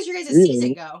 How long does your guys' Really?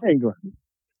 season go?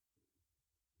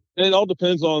 It all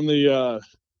depends on the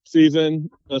season.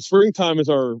 Springtime is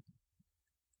our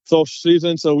social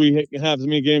season, so we can have as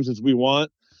many games as we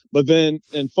want. But then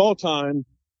in fall time,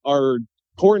 our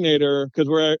coordinator, because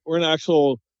we're an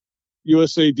actual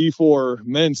USA D4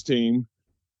 men's team,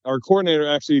 our coordinator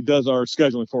actually does our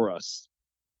scheduling for us.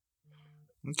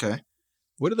 Okay.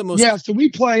 What are the most? Yeah, so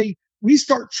we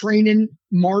start training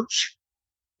March,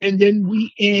 and then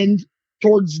we end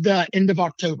towards the end of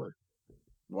October.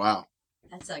 Wow.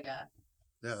 That's like a.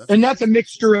 Yeah. And that's a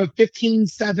mixture of 15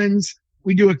 sevens.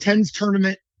 We do a 10s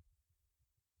tournament.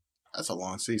 That's a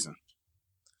long season.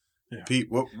 Yeah.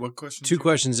 Pete, what question? Two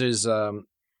questions is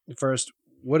first,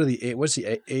 what's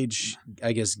the age,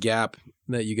 I guess, gap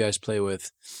that you guys play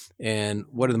with, and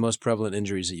what are the most prevalent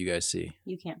injuries that you guys see?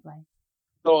 You can't play.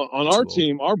 So on our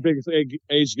team, our biggest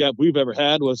age gap we've ever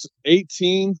had was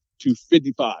 18 to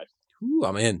 55. Ooh,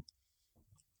 I'm in.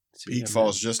 Pete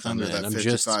falls just under that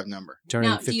 55 number. Turning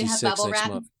Now, do you have 56 bubble next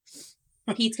wrap? month.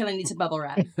 Pete's gonna need some bubble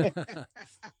wrap.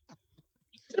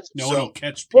 No one will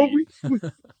catch Well, Pete.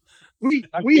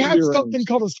 we have something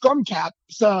called a scrum cap,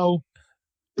 so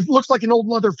it looks like an old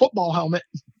leather football helmet.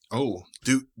 Oh,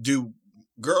 do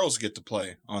girls get to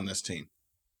play on this team?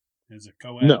 Is it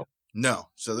co-ed? No. No.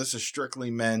 So this is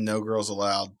strictly men, no girls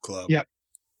allowed club. Yep.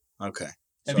 Okay.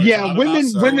 Have you Yeah, thought women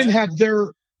about women co-ed?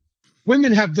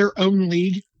 have their own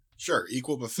league. Sure,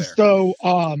 equal but fair. So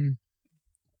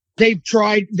they've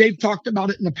talked about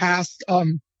it in the past,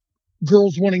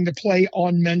 girls wanting to play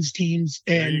on men's teams,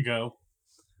 There you and go.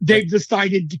 they've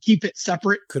decided to keep it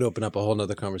separate. Could open up a whole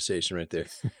nother conversation right there.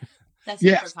 That's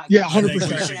Yeah, a different podcast. yeah, I think we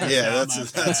 100%. should get Yeah, down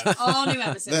that's- that path. All new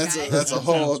episode, That's guys. that's a That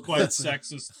whole sounds quite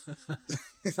sexist.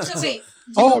 So wait.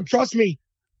 Oh, trust me,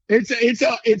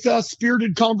 it's a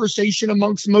spirited conversation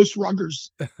amongst most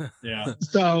ruggers. Yeah.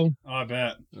 So Oh, I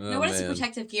bet. Now, what does the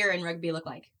protective gear in rugby look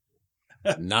like?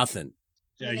 Nothing.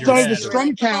 Yeah, You you're So guys the dead. wear, scrum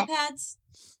football cap- pads?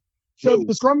 So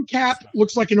the scrum cap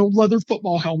looks like an old leather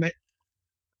football helmet.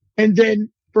 And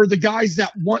then for the guys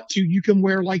that want to, you can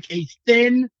wear like a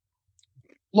thin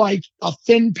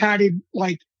padded,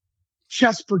 like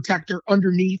chest protector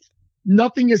underneath.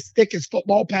 Nothing as thick as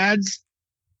football pads,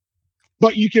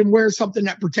 but you can wear something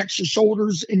that protects your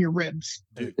shoulders and your ribs.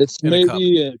 It's And a cup.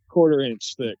 maybe a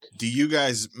quarter-inch thick. Do you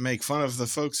guys make fun of the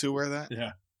folks who wear that?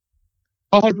 Yeah.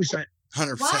 100%.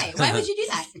 100%. Why? Why would you do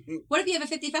that? What if you have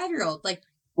a 55-year-old? Like,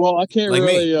 Well, I can't Like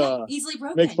me. really easily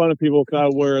broken. make fun of people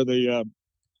because I wear the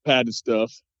padded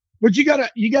stuff. But you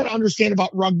gotta understand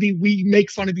about rugby. We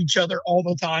make fun of each other all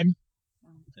the time.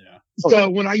 Yeah. So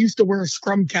when I used to wear a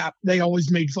scrum cap, they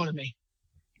always made fun of me.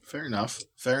 Fair enough.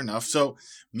 Fair enough. So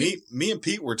me and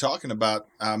Pete were talking about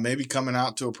maybe coming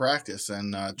out to a practice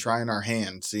and trying our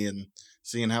hand, seeing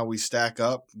how we stack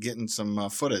up, getting some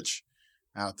footage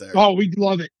out there. Oh, we'd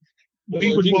love it.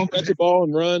 We If would you can welcome catch the it. ball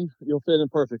and run, you'll fit in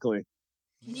perfectly.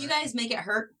 Can you guys make it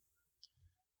hurt?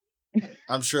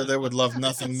 I'm sure they would love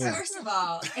nothing more. First of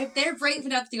all, if they're brave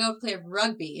enough to go play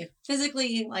rugby,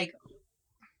 physically, like,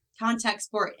 contact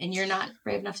sport, and you're not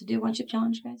brave enough to do one chip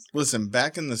challenge, guys? Listen,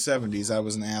 back in the 70s, I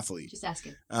was an athlete. Just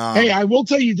asking. Hey, I will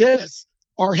tell you this.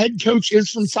 Our head coach is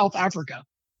from South Africa.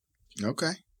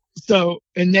 Okay. So,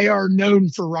 and they are known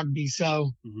for rugby.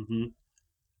 So, Mm-hmm.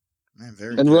 Man,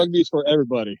 very And good. rugby's for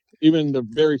everybody. Even the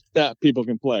very fat people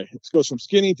can play. It goes from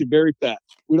skinny to very fat.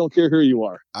 We don't care who you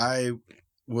are. I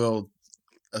will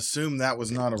assume that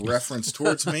was not a reference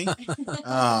towards me,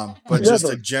 but just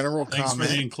a general Thanks for the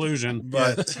comment. inclusion.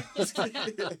 But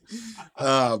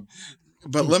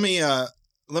but let me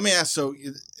ask. So,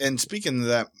 and speaking of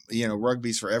that,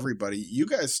 rugby's for everybody. You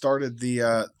guys started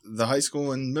the high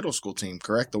school and middle school team,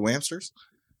 correct? The Whamsters.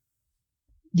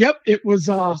 yep, it was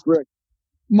Correct.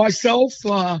 myself,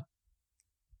 my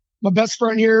best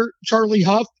friend here, Charlie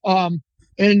Huff,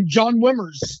 and John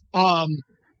Wimmers,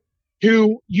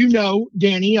 who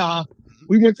Danny.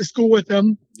 We went to school with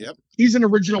him. Yep. He's an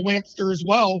original Whamster as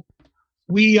well.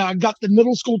 We got the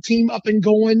middle school team up and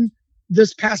going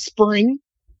this past spring.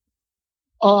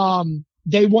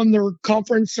 They won their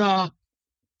conference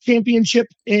championship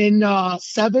in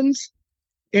sevens,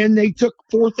 and they took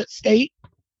fourth at state.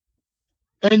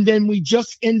 And then we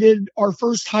just ended our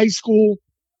first high school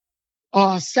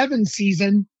 7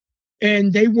 season,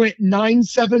 and they went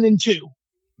 9-7-2.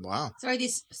 Wow. So are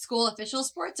these school official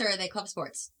sports or are they club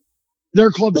sports? They're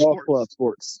club All sports. club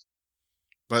sports.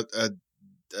 But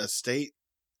a state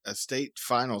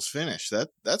finals finish,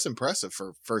 that's impressive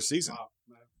for first season.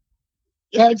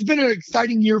 Yeah, it's been an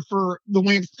exciting year for the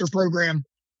Whamster program.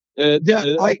 It Yeah,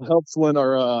 helps when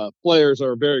our players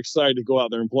are very excited to go out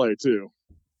there and play too.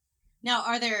 Now,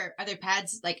 are there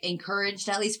pads like encouraged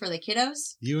at least for the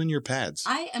kiddos? You and your pads.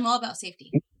 I am all about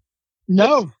safety.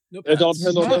 No, It all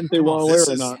depends on them if they want to wear This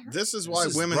it or is, not. this is why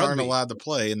This is women aren't rugby. allowed to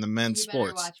play in the men's You better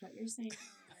sports. watch what you're saying.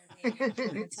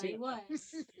 I'll tell you what.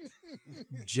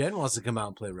 Jen wants to come out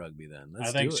and play rugby. Then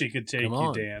I think she could take Come you,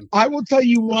 on. Dan. I will tell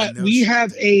you what. know We she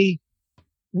have did.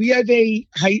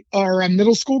 a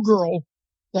middle school girl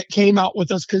that came out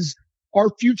with us because our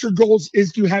future goals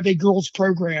is to have a girls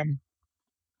program,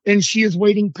 and she is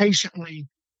waiting patiently.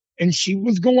 And she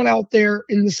was going out there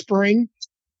in the spring,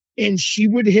 and she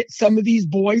would hit some of these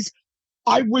boys.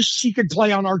 I wish she could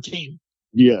play on our team.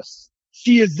 Yes.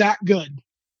 She is that good.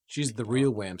 She's the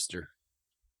real Whamster.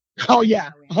 Oh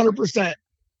yeah, 100%.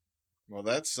 Well,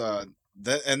 that's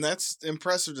that's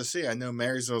impressive to see. I know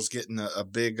Marysville's getting a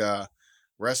big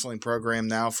wrestling program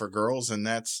now for girls, and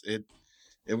that's it.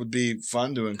 It would be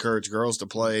fun to encourage girls to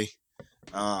play.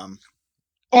 Oh,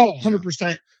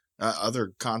 100%.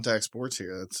 Other contact sports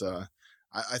here. That's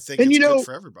I think And it's you know- good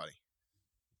for everybody.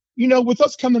 With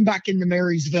us coming back into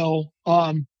Marysville,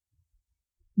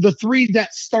 the 3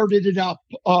 that started it up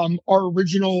are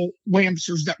original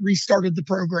Whamsters that restarted the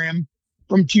program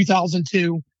from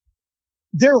 2002.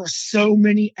 There are so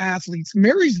many athletes.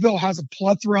 Marysville has a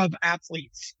plethora of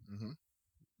athletes. Mhm.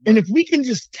 And if we can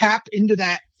just tap into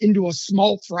that, into a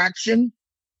small fraction,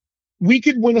 we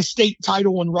could win a state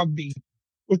title in rugby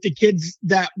with the kids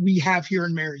that we have here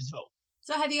in Marysville.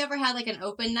 So have you ever had like an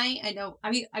open night? I know.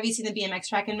 Have you seen the BMX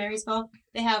track in Marysville?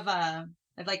 They have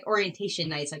like orientation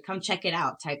nights, like come check it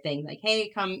out type thing. Like, hey,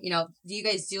 come, do you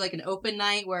guys do like an open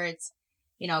night where it's,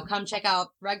 come check out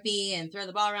rugby and throw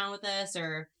the ball around with us,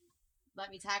 or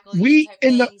let me tackle you type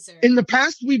things? In the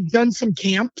past, we've done some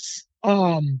camps.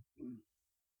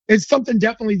 It's something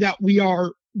definitely that we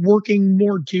are working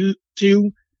more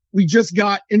to. We just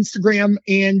got Instagram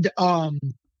and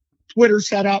Twitter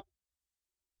set up.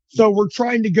 So we're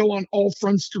trying to go on all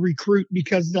fronts to recruit,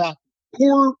 because the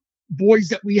core boys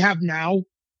that we have now,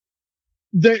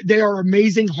 they are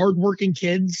amazing, hardworking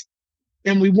kids.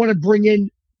 And we want to bring in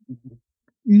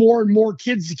more and more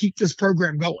kids to keep this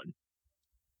program going.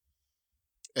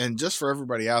 And just for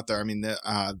everybody out there, I mean,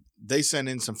 they sent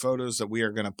in some photos that we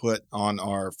are going to put on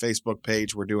our Facebook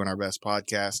page. We're doing our best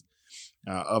podcast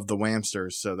of the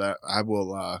Whamsters, so that I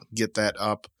will get that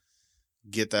up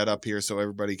here so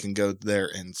everybody can go there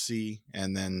and see,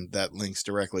 and then that links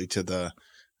directly to the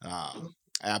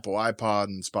Apple iPod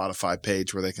and Spotify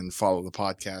page where they can follow the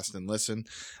podcast and listen.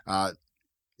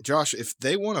 Josh, if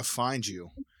they want to find you,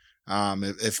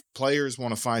 if players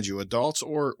want to find you, adults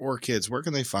or kids, where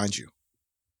can they find you?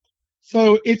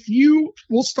 So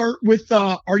we'll start with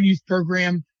our youth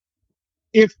program.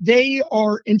 If they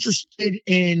are interested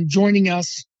in joining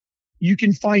us, you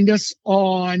can find us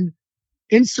on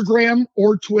Instagram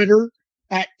or Twitter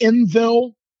at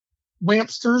Mville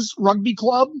Whamsters Rugby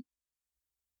Club.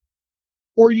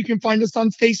 Or you can find us on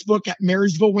Facebook at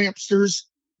Marysville Whamsters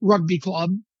Rugby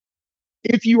Club.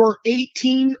 If you are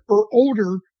 18 or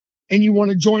older and you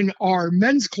want to join our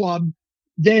men's club,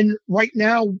 then right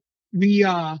now we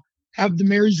have the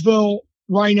Marysville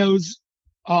Rhinos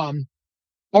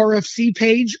RFC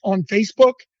page on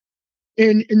Facebook.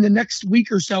 And in the next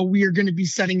week or so, we are going to be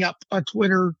setting up a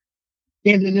Twitter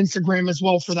and an Instagram as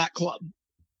well for that club.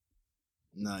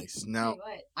 Nice. Now,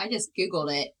 I just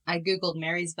Googled it. I Googled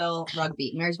Marysville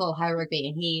Rugby, Marysville Ohio Rugby,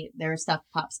 and their stuff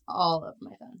pops all over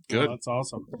my phone. Good. Oh, that's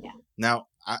awesome. Yeah. Now,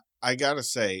 I got to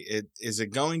say, is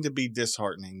it going to be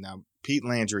disheartening? Now, Pete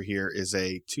Landry here is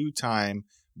a 2-time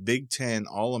Big Ten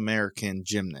All-American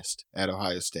gymnast at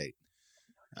Ohio State.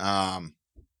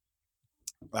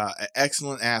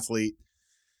 Excellent athlete.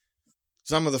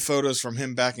 Some of the photos from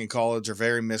him back in college are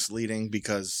very misleading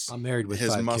because I'm married with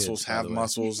his 5 muscles kids, by have the way.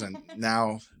 muscles, and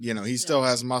now he still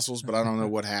has muscles, but I don't know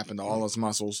what happened to all his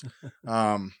muscles.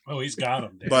 He's got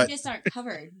them. But They just aren't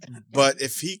covered. But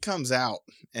if he comes out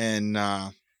and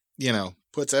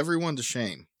puts everyone to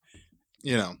shame,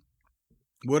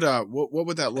 what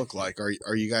would that look like?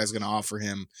 Are you guys going to offer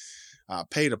him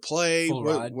pay to play? Full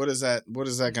ride? What is that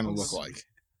going to look like?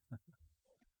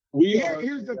 We are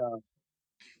Here's the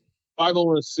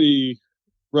 501c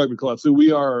rugby club, so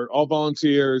we are all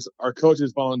volunteers. Our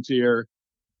coaches volunteer.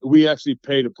 We actually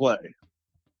pay to play.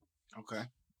 Okay.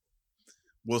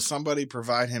 Will somebody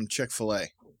provide him Chick-fil-A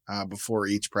before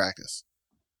each practice?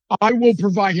 I will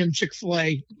provide him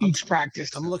Chick-fil-A each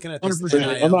practice. I'm looking at this 100%.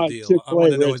 NIL I'm not deal. I Chick-fil-A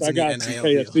want to know rich. what's I in got the NIL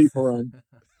KFC deal. for him.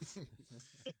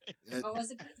 What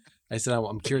was it? I said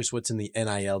I'm curious what's in the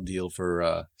NIL deal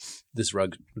for this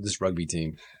rugby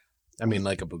team. I mean,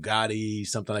 like a Bugatti,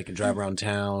 something I can drive around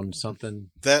town, something.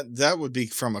 That would be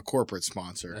from a corporate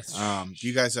sponsor. Do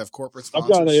you guys have corporate I've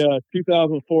sponsors? got a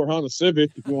 2004 Honda Civic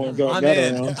if you want to go I'm that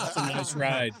in. around. That's a nice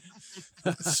ride.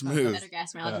 Smooth. Better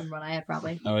gas mileage than what I had,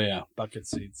 probably. Oh yeah, bucket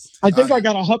seats. I think I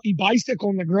got a Huffy bicycle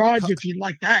in the garage if you'd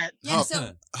like that. Yeah,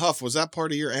 so Huff, was that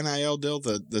part of your NIL deal,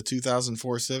 the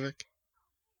 2004 Civic?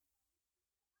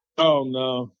 Oh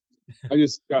no, I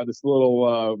just got this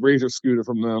little Razor scooter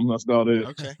from them. That's about it.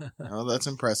 Okay. Oh, that's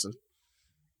impressive.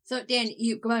 So Dan,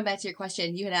 going back to your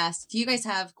question, you had asked, do you guys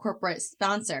have corporate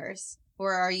sponsors,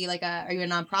 or are you are you a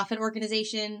nonprofit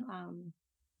organization?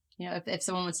 If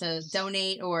someone wants to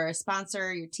donate or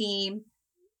sponsor your team.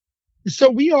 So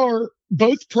we are,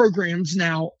 both programs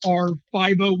now are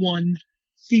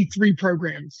 501c3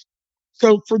 programs.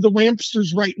 So for the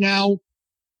Whamsters right now,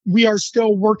 we are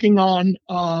still working on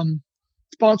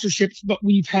sponsorships, but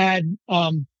we've had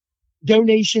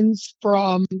donations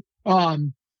from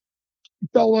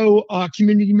fellow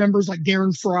community members like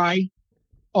Darren Fry.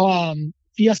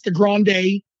 Fiesta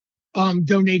Grande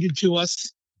donated to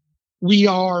us. We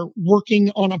are working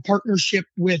on a partnership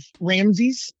with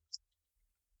Ramsey's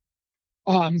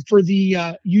for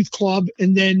the youth club,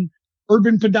 and then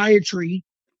Urban Podiatry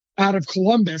out of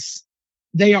Columbus.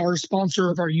 They are a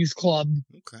sponsor of our youth club.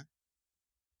 Okay.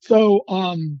 So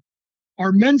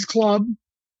our men's club,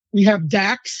 we have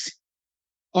Dax.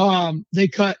 They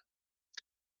cut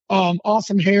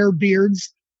awesome hair,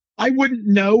 beards. I wouldn't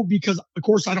know because, of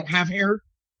course, I don't have hair.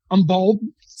 I'm bald.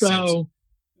 So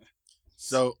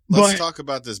let's talk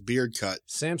about this beard cut.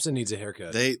 Samson needs a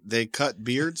haircut. They cut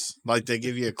beards? Like they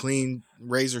give you a clean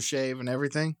razor shave and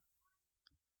everything?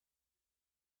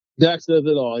 Dax does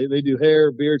it all. They do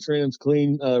hair, beard trims,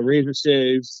 clean razor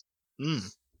shaves.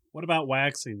 What about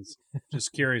waxings?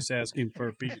 Just curious, asking for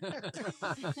a piece.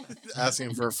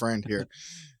 Asking for a friend here.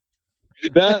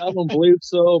 That I don't believe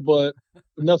so, but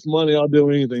enough money, I'll do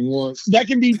anything once. That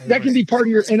can be part of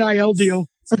your NIL deal.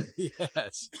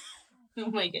 Yes.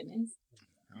 Oh my goodness.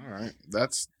 All right.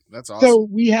 That's awesome. So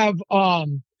we have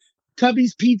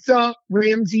Tubby's Pizza,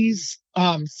 Ramsey's,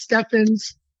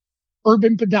 Steffen's,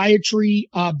 Urban Podiatry,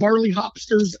 Barley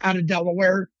Hopsters out of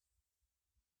Delaware.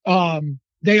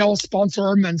 They all sponsor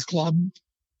our men's club.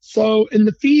 So in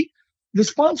the the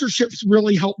sponsorships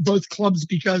really help both clubs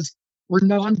because we're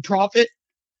nonprofit.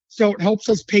 So it helps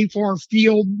us pay for our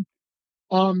field,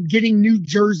 getting new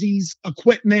jerseys,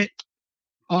 equipment,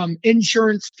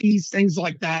 insurance fees, things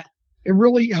like that. It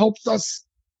really helps us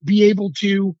be able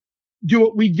to do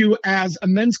what we do as a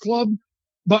men's club,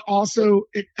 but also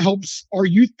it helps our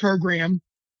youth program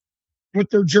with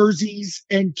their jerseys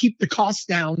and keep the costs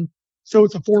down so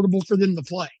it's affordable for them to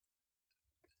play.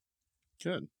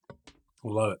 Good.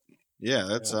 Love it. Yeah,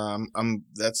 that's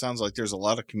that sounds like there's a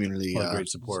lot of community Great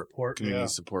support. Community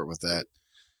support with that.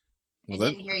 I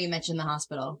didn't hear you mention the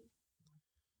hospital.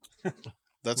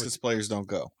 That's because players don't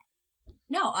go.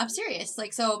 No, I'm serious.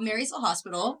 Like, so Marysville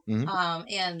Hospital, Mhm.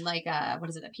 and like, what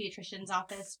is it, a pediatrician's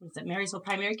office? What is it, Marysville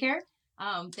Primary Care?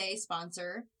 They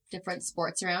sponsor different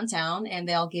sports around town, and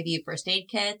they'll give you first aid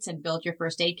kits and build your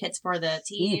first aid kits for the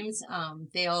teams.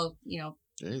 They'll,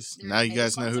 Jeez, now you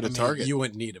guys know who to target. You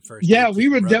wouldn't need it first. Yeah, we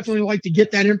would definitely like to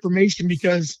get that information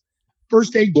because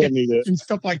first aid Don't kits need it. and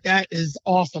stuff like that is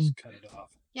awesome.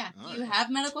 Yeah. Do you have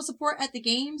medical support at the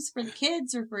games for the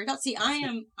kids or for adults? See, I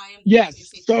am.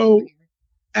 Yes. So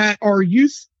at our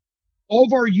youth, all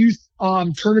of our youth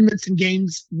tournaments and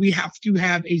games, we have to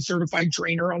have a certified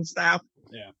trainer on staff.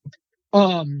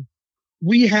 Yeah.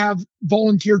 We have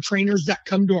volunteer trainers that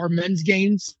come to our men's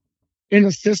games and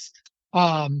assist.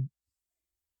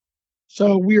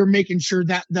 So we are making sure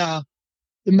that the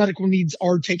medical needs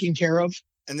are taken care of.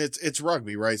 And it's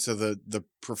rugby, right? So the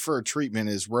preferred treatment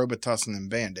is Robitussin and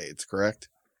Band-Aids, correct?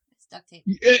 It's duct tape.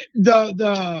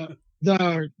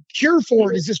 The cure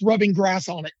for it is just rubbing grass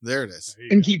on it There it is.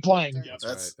 and keep playing. Yep.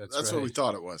 That's what we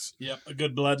thought it was. Yep, a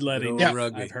good bloodletting. Good old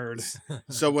rugby. I've heard.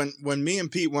 So when me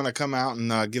and Pete want to come out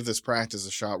and give this practice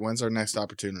a shot, when's our next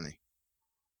opportunity?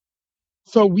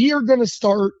 So we are going to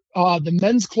start, the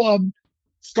men's club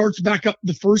starts back up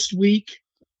the first week.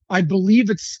 I believe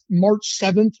it's March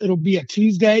 7th. It'll be a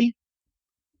Tuesday.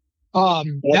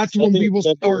 That's when we will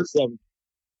start.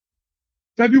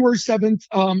 February 7th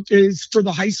is for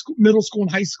the high school, middle school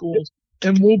and high school,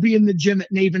 and we'll be in the gym at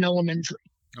Naven Elementary.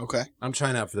 Okay. I'm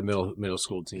trying out for the middle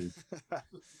school teame.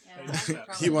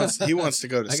 He wants to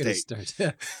go to I gotta state.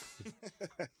 start.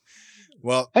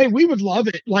 Well, Hey, we would love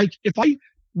it. Like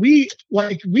we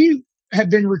have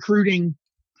been recruiting,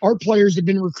 our players have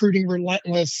been recruiting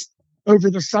relentless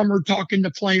over the summer, talking to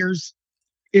players.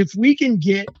 If we can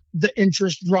get the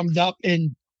interest drummed up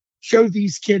and show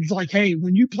these kids like, hey,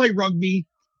 when you play rugby,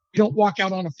 you don't walk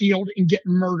out on a field and get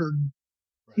murdered.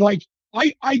 Like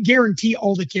I guarantee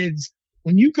all the kids,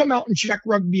 when you come out and check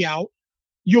rugby out,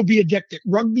 you'll be addicted.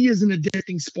 Rugby is an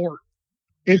addicting sport.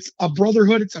 It's a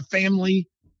brotherhood. It's a family.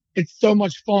 It's so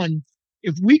much fun.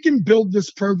 If we can build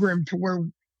this program to where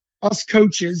us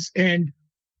coaches, and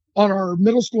on our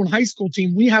middle school and high school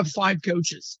team, we have 5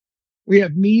 coaches. We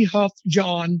have me, Huff,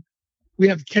 John. We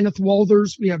have Kenneth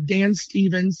Walters. We have Dan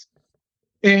Stevens.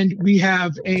 And we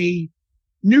have a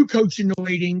new coach in the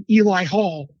waiting, Eli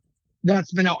Hall,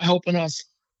 that's been out helping us.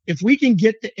 If we can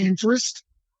get the interest,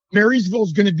 Marysville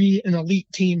is going to be an elite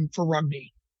team for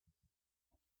rugby.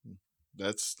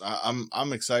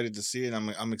 I'm excited to see it.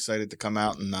 I'm excited to come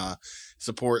out and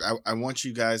support. I want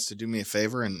you guys to do me a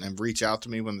favor and reach out to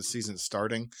me when the season's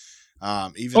starting.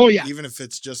 Even if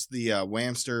it's just the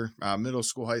Wamster middle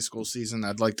school, high school season,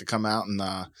 I'd like to come out and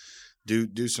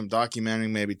do some documenting,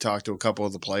 maybe talk to a couple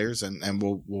of the players, and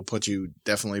we'll put you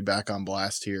definitely back on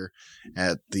blast here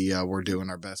at the We're Doing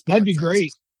Our Best podcast. That'd be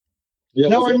great. Yeah,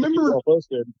 now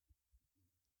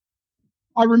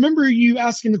I remember you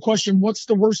asking the question, what's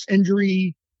the worst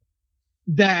injury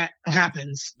that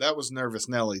happens? That was Nervous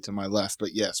Nelly to my left,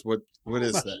 but yes, what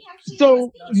is that?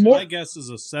 So My guess is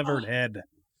a severed head.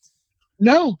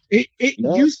 No, it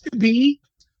used to be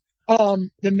the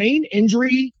main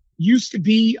injury used to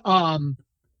be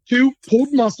 2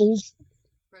 pulled muscles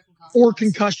or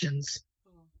concussions.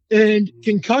 And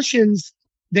concussions,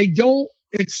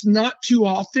 it's not too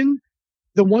often.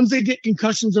 The ones that get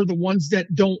concussions are the ones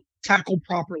that don't tackle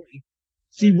properly.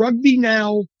 See, rugby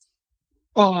now,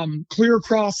 clear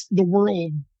across the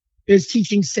world, is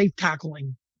teaching safe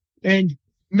tackling. And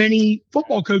many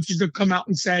football coaches have come out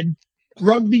and said,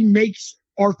 rugby makes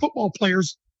our football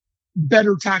players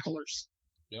better tacklers.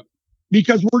 Yep.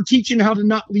 Because we're teaching how to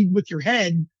not lead with your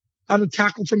head, how to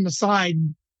tackle from the side.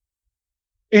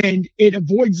 And it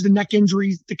avoids the neck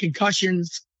injuries, the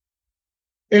concussions.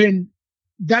 And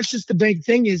that's just the big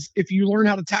thing is if you learn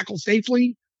how to tackle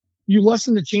safely, you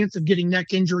lessen the chance of getting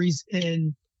neck injuries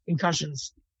and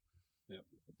concussions. Yep.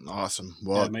 Awesome.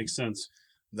 Well, it makes sense.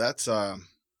 That's I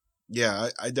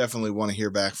definitely want to hear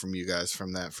back from you guys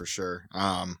from that for sure.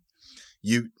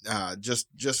 You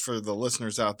just for the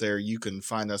listeners out there, you can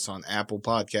find us on Apple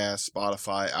Podcasts,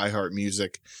 Spotify,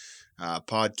 iHeartMusic,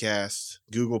 Podcasts,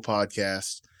 Google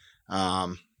Podcasts,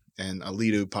 and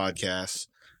Alitu Podcasts.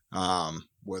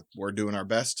 We're doing our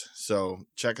best. So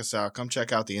check us out. Come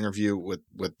check out the interview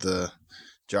with the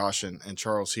Josh and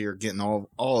Charles here, getting all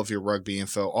of your rugby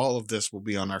info. All of this will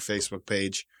be on our Facebook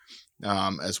page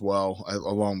as well,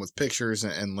 along with pictures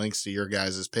and links to your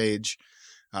guys' page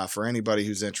for anybody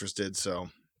who's interested. So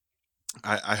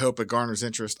I hope it garners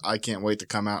interest. I can't wait to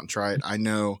come out and try it. I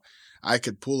know I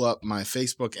could pull up my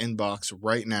Facebook inbox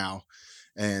right now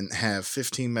and have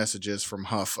 15 messages from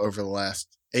Huff over the last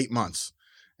 8 months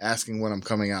asking when I'm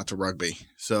coming out to rugby.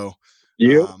 So,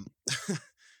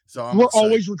 so we're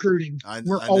always recruiting.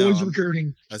 We're always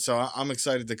recruiting. So I'm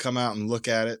excited to come out and look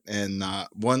at it. And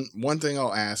one thing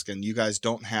I'll ask, and you guys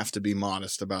don't have to be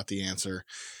modest about the answer.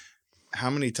 How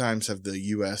many times have the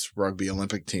U.S. Rugby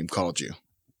Olympic team called you?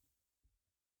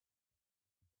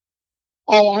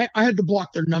 Oh, I had to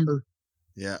block their number.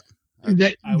 Yeah.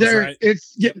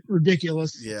 It's getting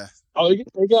ridiculous. Yeah. Oh,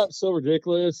 they got so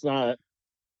ridiculous. Not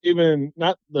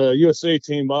the USA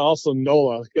team, but also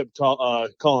NOLA kept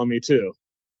calling me too.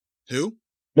 Who?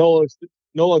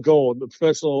 NOLA Gold, the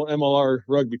professional MLR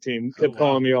rugby team, kept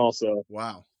calling me also.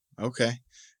 Wow. Okay.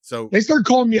 So they started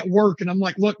calling me at work, and I'm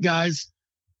like, "Look, guys,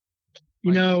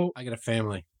 I got a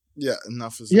family. Yeah,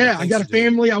 enough is I got a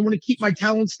family. I want to keep my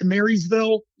talents to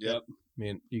Marysville. Yep.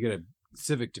 Man, you got a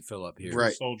Civic to fill up here.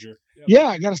 Right. Soldier. Yep. Yeah,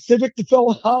 I got a Civic to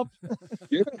fill up.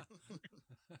 Yeah.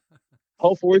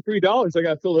 All $43, I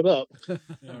got to fill it up. Yeah,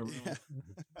 really.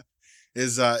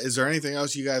 Is there anything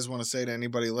else you guys want to say to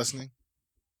anybody listening?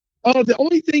 The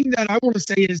only thing that I want to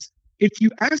say is, if you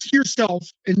ask yourself,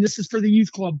 and this is for the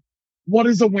youth club, what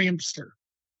is a whamster?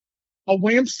 A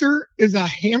whamster is a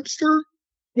hamster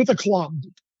with a club.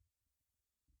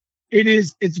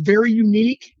 It's very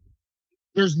unique.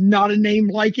 There's not a name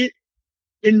like it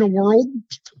in the world.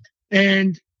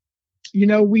 And,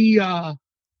 we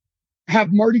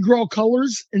have Mardi Gras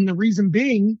colors. And the reason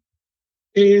being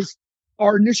is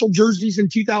our initial jerseys in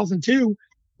 2002,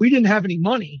 we didn't have any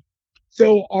money.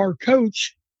 So our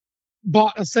coach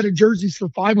bought a set of jerseys for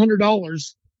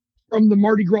 $500 from the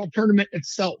Mardi Gras tournament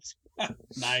itself.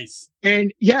 Nice.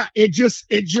 And yeah, it just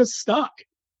stuck.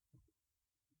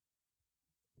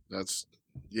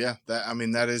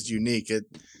 That is unique.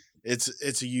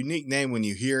 It's a unique name when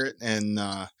you hear it. And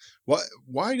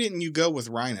why didn't you go with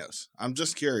Rhinos? I'm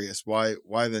just curious why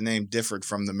the name differed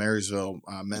from the Marysville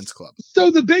Men's Club.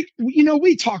 So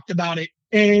we talked about it,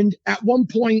 and at one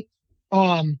point,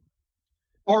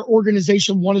 our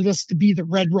organization wanted us to be the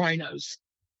Red Rhinos,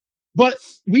 but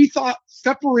we thought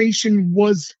separation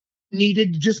was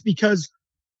needed just because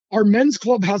our men's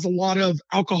club has a lot of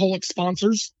alcoholic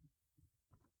sponsors.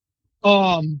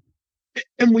 And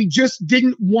we just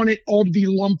didn't want it all to be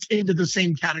lumped into the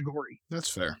same category. That's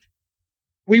fair.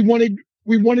 We wanted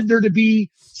there to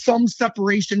be some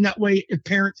separation. That way, if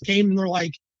parents came and they're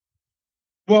like,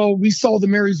 well, we saw the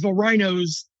Marysville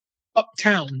Rhinos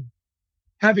uptown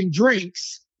having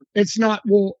drinks. It's not,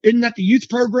 well, isn't that the youth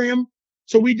program?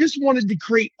 So we just wanted to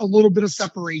create a little bit of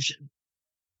separation.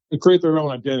 To create their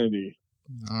own identity.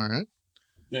 All right.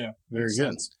 Yeah. Very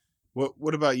good.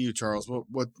 What about you, Charles?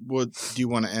 What do you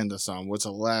want to end us on? What's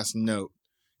a last note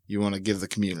you want to give the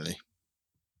community?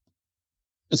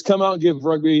 Just come out and give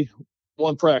rugby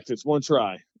one practice, one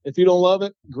try. If you don't love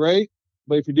it, great.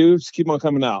 But if you do, just keep on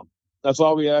coming out. That's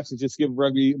all we ask, is just give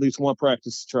rugby at least one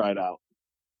practice to try it out.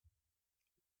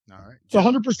 All right. It's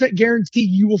 100% guaranteed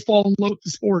you will fall in love with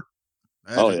the sport.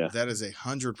 That is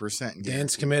 100%.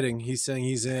 Dan's committing. He's saying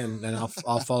he's in, and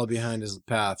I'll follow behind his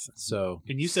path. So,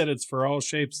 and you said it's for all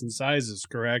shapes and sizes,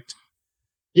 correct?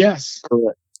 Yes,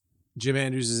 correct. Jim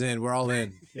Andrews is in. We're all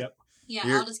in. Yep. Yeah,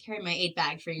 I'll just carry my 8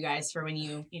 bag for you guys for when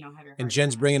you have your. And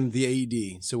Jen's bringing the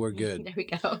AED, so we're good. There we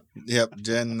go. Yep,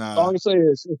 Jen. All I'm saying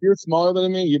is, if you're smaller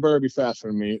than me, you better be faster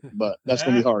than me. But that's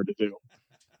gonna be hard to do.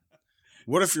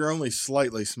 What if you're only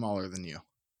slightly smaller than you?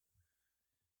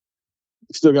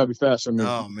 Still got to be faster than me.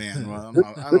 Oh, man. Well,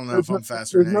 I don't know if I'm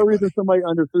faster There's than no anybody. reason somebody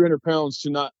under 300 pounds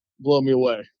should not blow me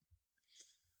away.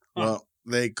 Well,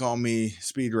 they call me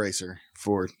Speed Racer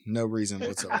for no reason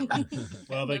whatsoever.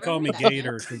 Well, they call me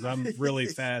Gator because I'm really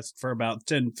fast for about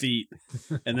 10 feet,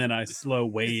 and then I slow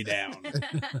way down.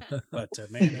 But,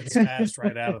 man, it's fast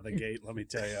right out of the gate, let me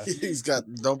tell you. He's got,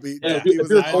 don't be. If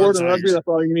you're forward and rugby, that's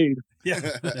all you need. Yeah,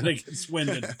 and it gets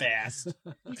winded fast.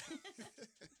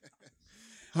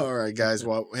 All right, guys.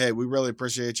 Well, hey, we really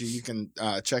appreciate you. You can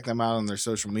check them out on their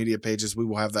social media pages. We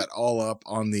will have that all up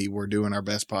on the We're Doing Our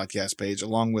Best podcast page,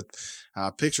 along with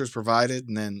pictures provided.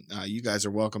 And then you guys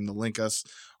are welcome to link us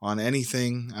on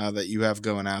anything that you have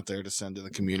going out there to send to the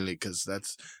community, because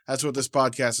that's what this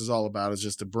podcast is all about, is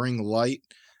just to bring light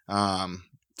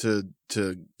to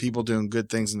people doing good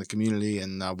things in the community.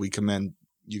 And we commend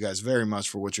you guys very much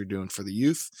for what you're doing for the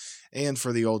youth and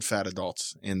for the old fat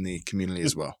adults in the community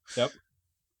as well. Yep.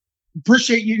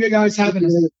 Appreciate you guys having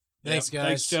us. Thanks, guys.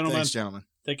 Thanks, gentlemen. Thanks, gentlemen.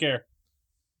 Take care.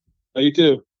 You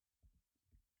too.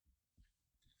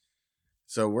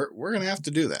 So we're gonna have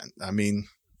to do that. I mean,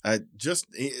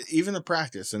 even the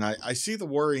practice, and I see the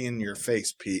worry in your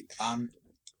face, Pete.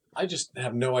 I just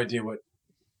have no idea what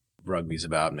rugby's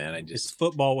about, man. It's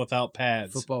football without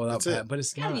pads. Football without pads, but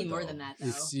it's gotta not be more than that,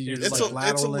 though. You're It's like a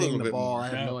lateraling little the bit ball. more. I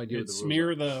have no idea what the rules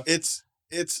Smear are. the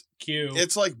It's cue.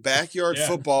 It's like backyard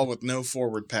football with no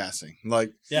forward passing.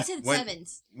 Like He said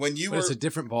sevens. When you But were, it's a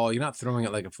different ball. You're not throwing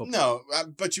it like a football. no,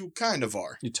 but you kind of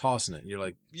are. You're tossing it. You're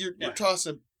like You're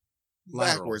tossing it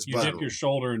lateral. backwards. You but dip your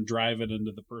shoulder and drive it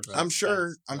into the person. I'm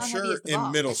sure How heavy sure is the in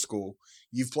ball? middle school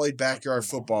you've played backyard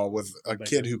football with a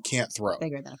kid who can't throw.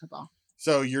 Bigger than a football.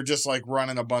 So you're just like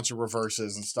running a bunch of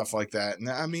reverses and stuff like that. And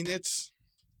I mean, it's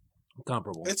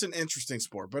comparable. It's an interesting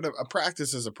sport, but a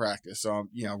practice is a practice. So,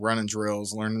 running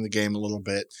drills, learning the game a little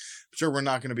bit. I'm sure we're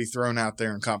not going to be thrown out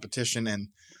there in competition. And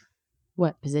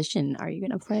What position are you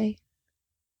going to play?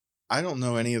 I don't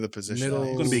know any of the positions.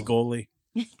 I'm going to be goalie.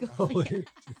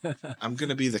 I'm going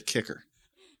to be the kicker.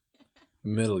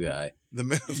 Middle guy. The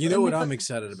middle. You know what I'm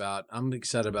excited about? I'm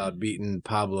excited about beating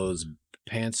Pablo's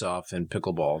pants off in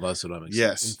pickleball. That's what I'm excited.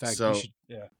 Yes. In fact, So- we should,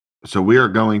 So we are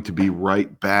going to be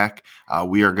right back.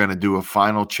 We are going to do a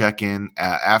final check-in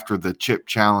after the chip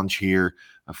challenge here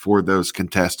for those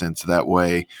contestants. That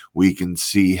way we can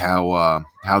see how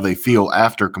they feel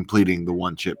after completing the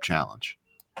one chip challenge.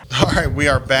 All right, we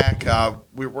are back.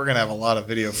 We're going to have a lot of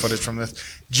video footage from this.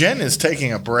 Jen is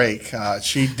taking a break.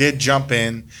 She did jump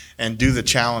in and do the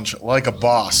challenge like a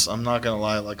boss. I'm not going to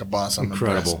lie, like a boss. I'm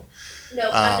incredible.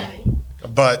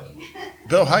 But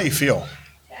Bill, how you feel?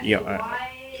 Yeah,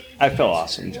 I feel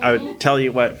awesome. I would tell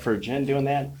you what, for Jen doing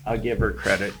that, I'll give her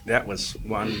credit. That was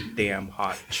one damn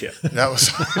hot chip. That was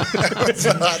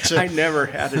a hot chip. I never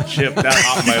had a chip that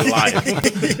hot in my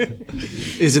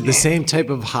life. Is it the same type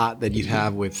of hot that you'd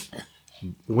have with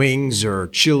wings or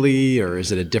chili, or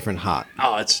is it a different hot?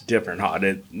 Oh, it's different hot.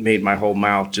 It made my whole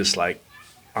mouth just like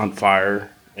on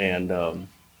fire, and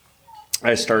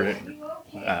I started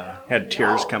had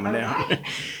tears coming down.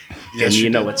 Yes, and you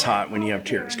know did. it's hot when you have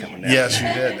tears coming down. Yes, you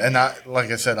did, and like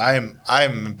I said, I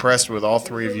am impressed with all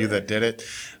three of you that did it.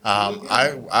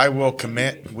 I will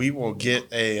commit. We will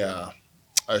get a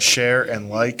share and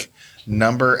like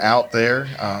number out there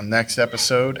next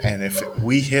episode, and if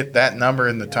we hit that number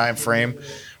in the time frame,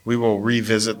 we will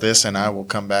revisit this, and I will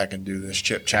come back and do this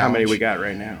chip challenge. How many we got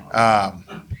right now?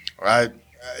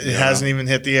 It hasn't even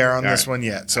hit the air on this one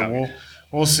yet, so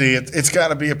we'll see. It's got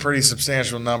to be a pretty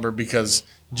substantial number because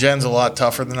Jen's a lot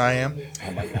tougher than I am,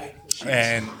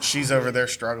 and she's over there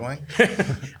struggling.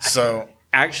 So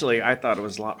Actually, I thought it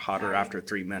was a lot hotter after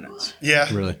 3 minutes.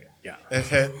 yeah, Really? Yeah. it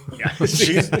hit. Yeah.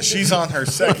 She's on her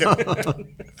second.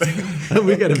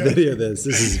 We got a video of this.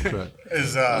 This is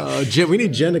incredible. Jen, we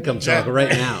need Jen to come talk right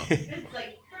now.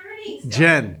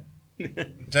 Jen.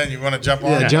 Jen, you want to jump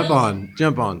on? Yeah,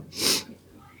 jump on.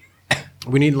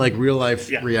 We need like real life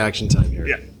reaction time here.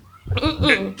 Yeah.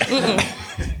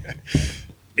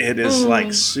 It is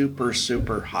like super,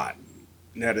 super hot.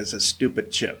 That is a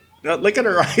stupid chip. Now, look at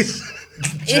her eyes.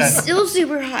 It's still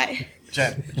super high.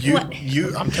 Jen,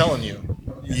 you. I'm telling you,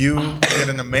 you did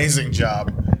an amazing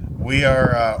job.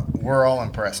 We're all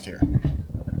impressed here.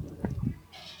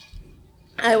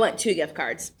 I want 2 gift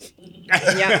cards.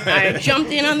 Yeah, I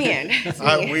jumped in on the end.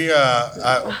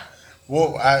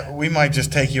 We might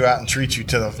just take you out and treat you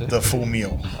to the full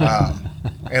meal,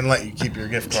 and let you keep your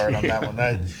gift card on that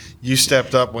one. You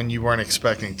stepped up when you weren't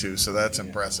expecting to, so that's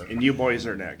impressive. And you boys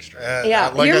are next.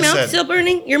 Yeah, like your I mouth's said, still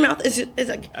burning. Your mouth is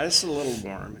like It's a little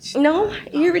warm. no,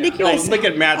 you're ridiculous. Look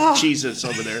at Matt Oh. Jesus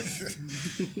over there.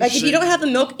 Like if you don't have the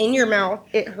milk in your mouth,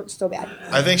 it hurts so bad.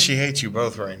 I think she hates you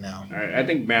both right now. All right, I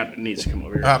think Matt needs to come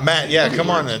over here. Matt, yeah, come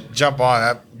on and jump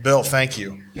on. Bill, thank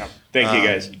you. Yeah. Thank you,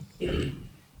 guys.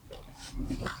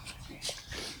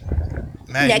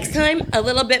 Matt, Next time, a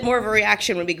little bit more of a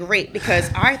reaction would be great because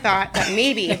I thought that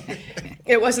maybe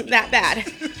it wasn't that bad.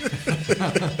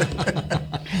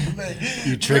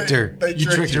 You tricked her. They You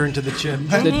tricked her into the chip.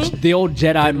 The old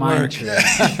Jedi mind trick.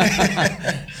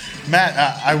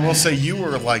 Matt, I will say you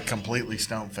were like completely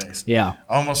stone-faced. Yeah.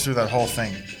 Almost through that whole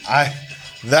thing.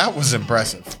 That was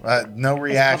impressive. No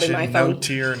reaction, my no phone.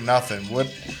 tear, nothing.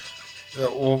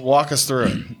 Well, walk us through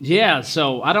it. Yeah.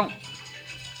 So I don't.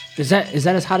 Is that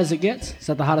as hot as it gets? Is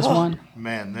that the hottest one?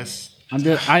 Man, this. I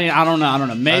don't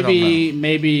know.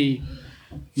 Maybe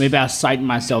I psyched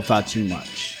myself out too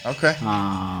much. Okay.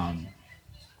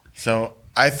 So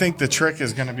I think the trick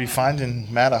is going to be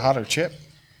finding Matt a hotter chip.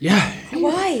 Yeah.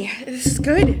 Why? This is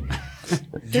good.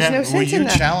 There's Jen, no will sense you in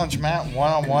that. challenge Matt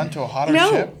one-on-one to a hotter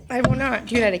No, chip? I will not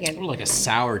do that again. Or like a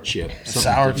sour chip.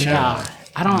 Sour chip. Yeah.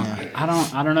 I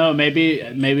don't know. Maybe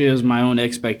it was my own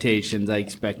expectations. I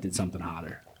expected something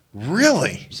hotter.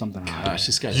 Really? Something hotter. Gosh,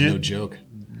 this guy's no joke.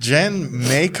 Jen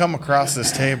may come across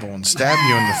this table and stab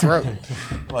you in the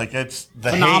throat. Like it's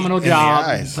the Phenomenal hate in job. the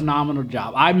eyes. Phenomenal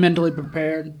job. I mentally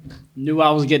prepared. Knew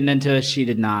I was getting into it. She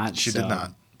did not. She did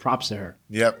not. Props to her.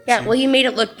 Yep. Yeah, well, you made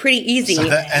it look pretty easy. So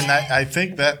I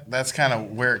think that's kind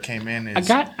of where it came in. Is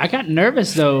I got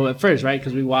nervous though at first, right?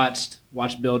 Because we watched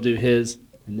Bill do his,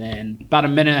 and then about a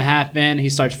minute and a half in, he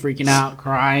starts freaking out,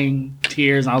 crying,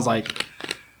 tears, and I was like,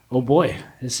 "Oh boy,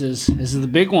 this is the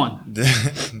big one."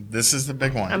 This is the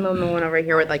big one. I'm the only one over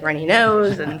here with like runny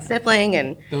nose and sniffling,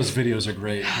 and Those videos are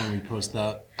great when we post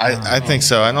that. I think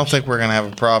so. I don't think we're gonna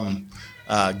have a problem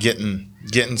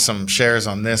getting some shares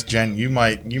on this. Jen, you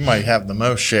might have the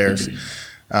most shares,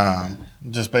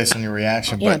 just based on your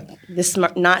reaction. yeah,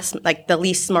 But not like the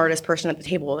least smartest person at the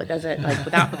table that does it like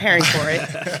without preparing for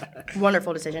it.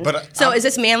 Wonderful decision. But, so is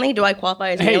this manly? Do I qualify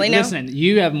as Hey, manly now? listen,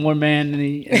 you have more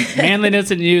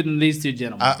manliness in you than these two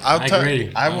gentlemen. I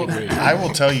agree. I will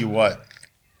tell you what.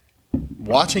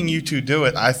 Watching you two do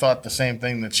it, I thought the same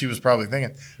thing that she was probably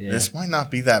thinking. Yeah. This might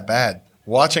not be that bad.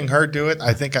 Watching her do it,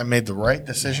 I think I made the right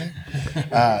decision.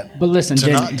 But listen,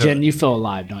 to not do Jen, it. you feel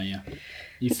alive, don't you?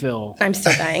 You feel. I'm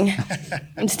still dying.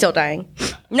 I'm still dying.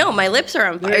 No, my lips are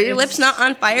on fire. Are your lips not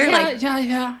on fire?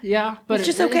 Yeah. But It's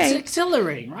just okay. It's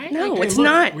exhilarating, right? No, Like, it's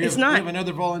not. We It's have not.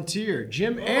 another volunteer,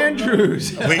 Jim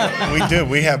Andrews. We do.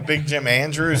 We have Big Jim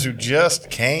Andrews who just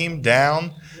came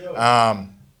down.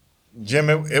 Jim,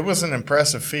 it was an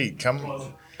impressive feat. Come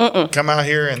out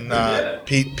here and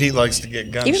Pete likes to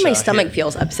get gunshot. Even my stomach here.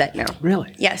 feels upset now.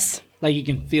 Really? Yes. Like you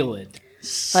can feel it.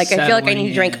 Like I feel like I need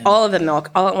to drink all of the milk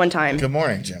all at one time. Good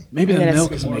morning, Jim. Maybe the Yes.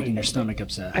 milk is making your stomach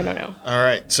upset. I don't know. All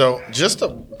right, so just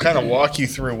to kind of walk you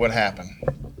through what happened.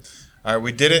 All right,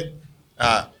 we did it.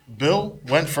 Bill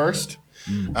went first.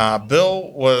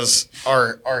 Bill was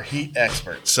our heat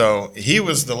expert, so he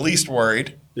was the least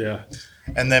worried. Yeah.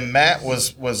 And then Matt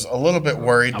was a little bit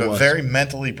worried, but very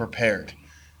mentally prepared.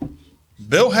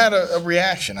 Bill had a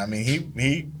reaction. I mean,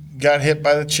 he got hit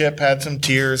by the chip, had some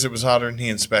tears. It was hotter than he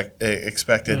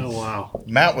expected. Oh, wow.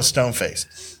 Matt was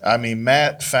stone-faced. I mean,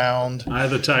 Matt found Eye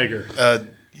of the tiger.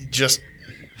 just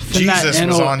From that Jesus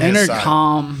was on his side.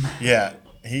 intercom. Yeah,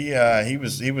 he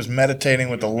was meditating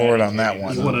with the Lord on that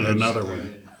one. He wanted another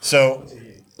one. So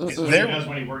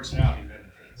When he works out, he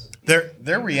meditates.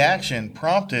 their reaction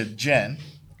prompted Jen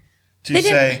to They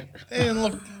say, "It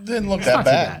didn't look that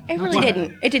bad." It really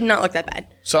didn't. It did not look that bad.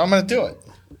 So I'm going to do it.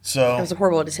 It So was a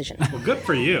horrible decision. Well, good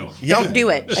for you. Don't do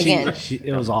it again.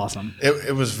 It was awesome.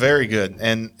 it was very good,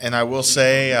 and I will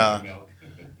say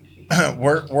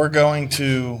we're going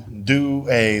to do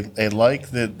a like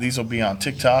that. These will be on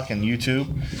TikTok and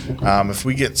YouTube. If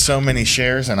we get so many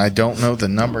shares, and I don't know the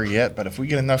number yet, but if we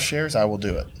get enough shares, I will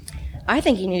do it. I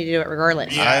think you need to do it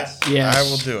regardless. Yes. I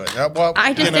will do it. Well,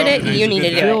 I just did it. You need to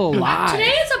do Feel it. alive. Today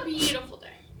is a beautiful day.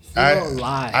 Feel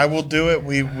alive. I will do it.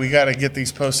 We got to get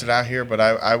these posted out here, but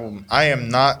I will. I am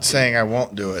not saying I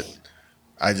won't do it.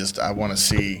 I want to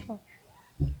see.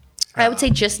 I would say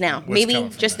just now. Maybe coming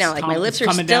from just this? now. Like my lips are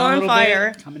Coming still down a on little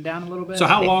fire. bit, coming down a little bit. So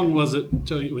how long was it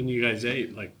until when you guys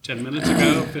ate? Like 10 minutes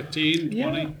ago? 15?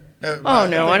 20? Oh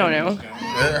no, I don't know.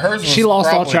 Hers was She lost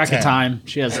all probably track 10. of time.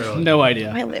 She has no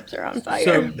idea. My lips are on fire.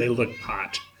 So they look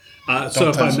hot. So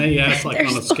if I touch may ask, like They're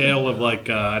on a so- scale of like,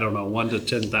 I don't know, 1 to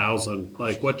 10,000,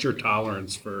 like what's your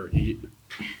tolerance for heat?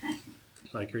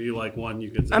 Like, are you like one you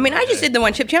could say? I mean, I just okay. did the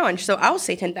one chip challenge, so I'll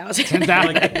say 10,000.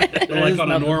 Like on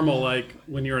a normal, like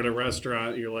when you're at a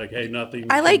restaurant, you're like, hey, nothing.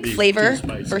 I can like be flavor too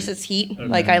spicy. versus heat.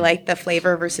 Like I like the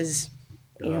flavor versus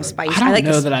spice. I don't like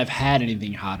know the- that I've had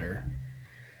anything hotter,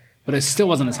 but it still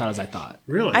wasn't as hot as I thought.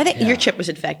 Really? I think your chip was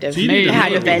effective. you need It to had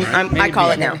to have really- been. I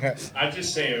call it now. I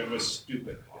just say it was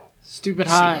stupid. Stupid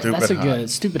hot. Stupid That's a hot. good.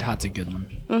 Stupid hot's a good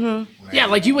one. Mm-hmm. Yeah,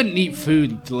 like you wouldn't eat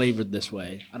food flavored this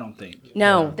way. I don't think.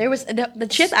 No, there was the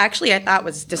chip. Actually, I thought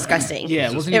was disgusting. Yeah,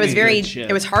 it wasn't It was even very. good chip.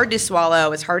 It was hard to swallow. It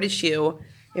was hard to chew.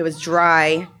 It was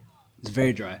dry. It's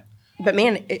very dry. But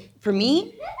man, for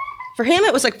me, For him,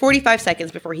 it was like 45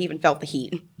 seconds before he even felt the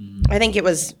heat. I think it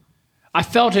was. I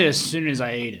felt it as soon as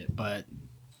I ate it, but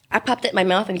I popped it in my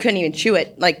mouth and couldn't even chew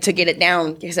it, like to get it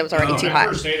down because it was already too hot.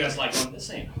 First day, that's like, this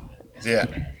ain't hot. Yeah.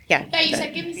 Yeah. Yeah, you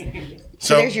said give me some.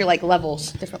 So there's your like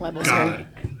levels, different levels. Here.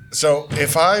 So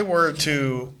if I were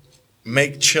to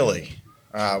make chili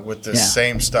with this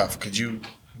same stuff, could you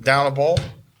down a bowl?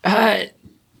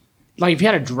 like if you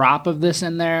had a drop of this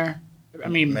in there, I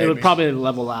mean, Maybe. it would probably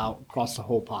level out across the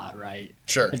whole pot, right?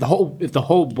 Sure. If the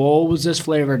whole bowl was this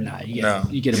flavor,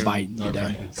 you get a bite. You're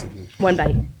done. One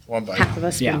bite. One bite. Half of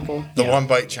a spoonful. The one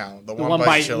bite challenge. The one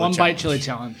bite chili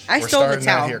challenge. I We're stole the starting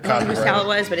that towel. here, I don't know whose copyright.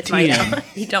 towel it was, but it's mine now.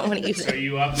 You don't want to use So it.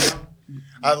 you up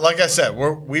now? Like I said,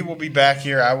 we will be back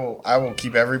here. I will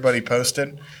keep everybody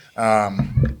posted.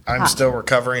 I'm still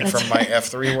recovering from my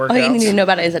F3 workouts. All you need to know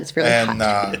about it is that it's really and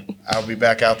hot. I'll be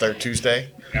back out there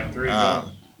Tuesday.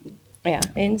 Yeah,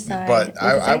 inside. But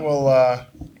I will.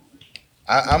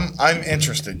 I'm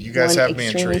interested. You guys One have me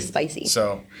extremely intrigued. spicy.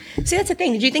 So See, that's the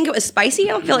thing. Did you think it was spicy?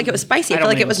 I don't feel like it was spicy. I feel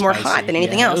like it was more hot than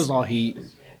anything else. It was all heat,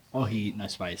 no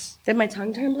spice. Did my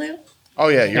tongue turn blue? oh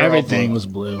yeah, you're all Everything blue. was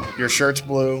blue. Your shirt's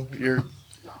blue.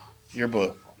 You're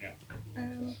blue.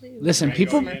 Listen,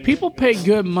 people pay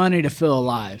good money to feel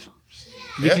alive.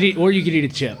 You Yeah. could eat, or you could eat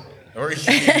a chip. Or Eat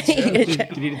a You chip.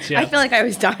 could eat a chip. I feel like I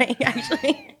was dying,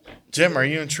 actually. Jim, are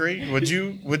you intrigued?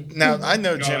 Now I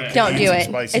know Jim. can Don't eat do some it.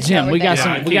 spicy It's stuff. Jim, we got Yeah,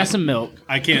 I some. We got can't. some milk.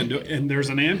 I can't do it. And there's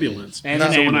an ambulance. And so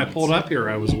an when I ambulance. pulled up here,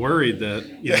 I was worried that,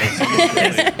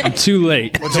 someone I'm too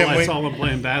late. Well, until Jim, I saw them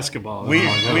playing basketball. We I'm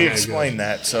like, okay, explained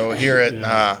that. So here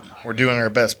at we're doing our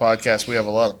best podcast. We have a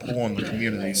lot of pool in the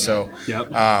community. So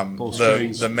Yep. Pull the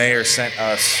strings. the mayor sent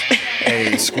us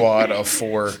a squad of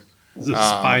 4 good. The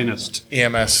finest.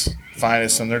 EMS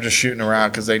finest, and they're just shooting around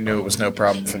because they knew it was no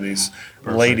problem for these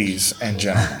ladies and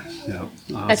gentlemen. Yeah.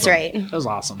 That's right. That was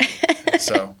awesome.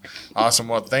 So awesome.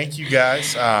 Well, thank you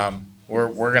guys.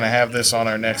 We're gonna have this on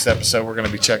our next episode. We're gonna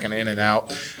be checking in and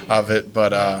out of it,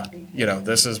 but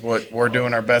this is what we're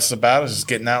doing our best about, is just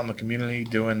getting out in the community,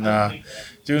 doing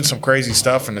some crazy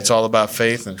stuff, and it's all about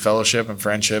faith and fellowship and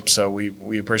friendship. So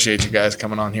we appreciate you guys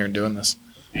coming on here and doing this.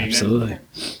 Absolutely.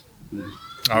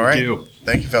 All right. you.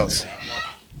 Thank you, fellas.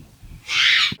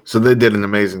 So they did an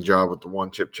amazing job with the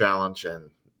one chip challenge, and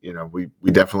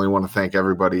we definitely want to thank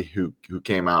everybody who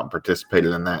came out and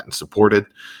participated in that and supported.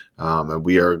 And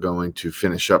we are going to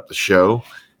finish up the show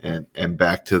and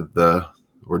back to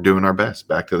we're doing our best.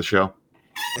 Back to the show.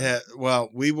 Yeah, well,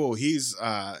 we will. He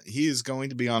is going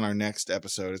to be on our next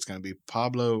episode. It's going to be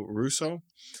Pablo Russo.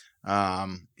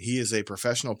 He is a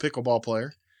professional pickleball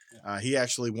player. He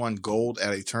actually won gold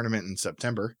at a tournament in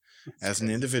September as an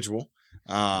individual.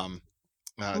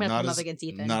 I'm gonna put him up against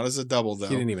Ethan. Not as a double though.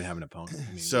 He didn't even have an opponent.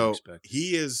 I mean, So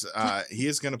he is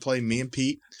going to play me and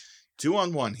Pete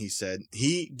 2-on-1. He said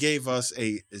he gave us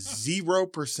a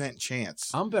 0% chance.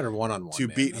 I'm better 1-on-1 to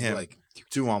beat him. Like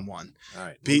 2-on-1. All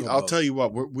right, Pete, we'll I'll both. tell you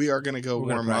what, we are going to go We're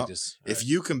gonna warm up. practice. If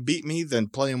you can beat me, then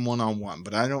play him 1-on-1.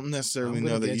 But I don't necessarily I'm know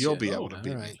gonna that get you'll you. be Oh, able to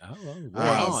beat all me. right.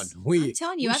 Oh, I'm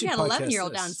telling you, we I've should got an podcast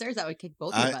 11-year-old this. downstairs that would kick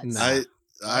both of you butts.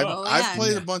 I've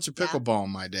played yeah. a bunch of pickleball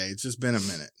in my day. It's just been a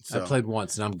minute. So I played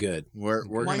once and I'm good. We're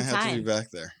One gonna have to be time.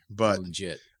 back there. But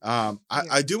legit.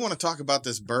 I do want to talk about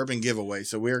this bourbon giveaway.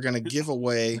 So we are going to give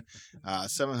away a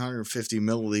 750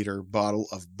 milliliter bottle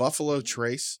of Buffalo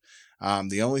Trace.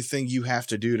 The only thing you have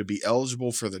to do to be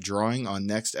eligible for the drawing on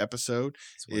next episode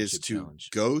is to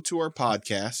go to our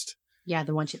podcast. Yeah,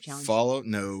 the one chip challenge.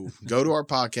 Go to our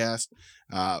podcast.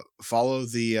 Follow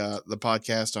the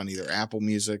podcast on either Apple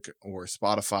Music or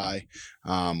Spotify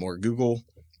or Google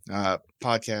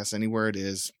Podcasts, anywhere it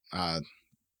is.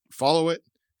 Follow it,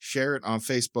 share it on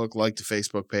Facebook, like the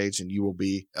Facebook page, and you will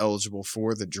be eligible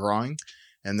for the drawing.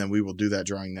 And then we will do that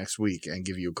drawing next week and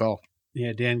give you a call.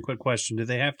 Yeah, Dan, quick question. Do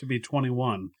they have to be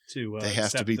 21 to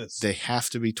accept this? They have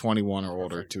to be 21 or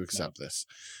older to accept this.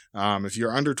 If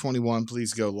you're under 21,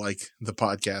 please go like the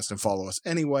podcast and follow us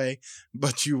anyway,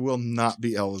 but you will not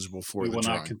be eligible for We the will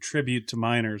drawing. not contribute to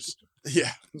minors.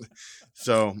 Yeah.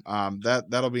 So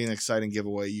that'll be an exciting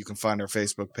giveaway. You can find our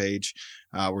Facebook page.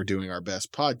 We're doing our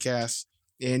best podcast,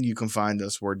 and you can find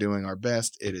us. We're doing our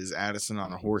best. It is Addison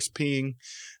on a horse peeing.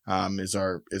 Is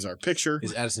our picture.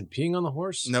 Is Addison peeing on the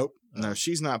horse? Nope. No,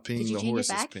 she's not peeing. Did you The change horse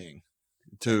it is back? peeing.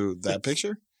 To that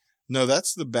picture? No,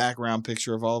 that's the background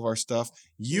picture of all of our stuff.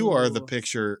 You are the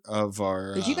picture of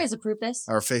our. Did you guys approve this?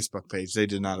 Our Facebook page. They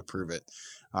did not approve it.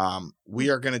 We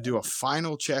are going to do a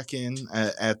final check-in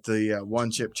at the One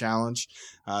Chip Challenge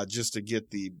just to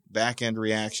get the back-end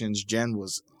reactions. Jen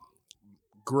was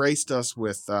graced us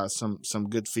with some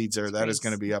good feeds there. That is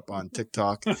going to be up on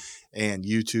TikTok and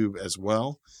YouTube as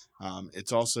well.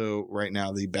 It's also right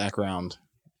now the background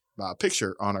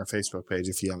picture on our Facebook page.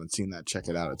 If you haven't seen that, check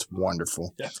it out. It's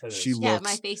wonderful. Yeah, it is. She Yeah, looks.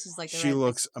 my face is like a She red,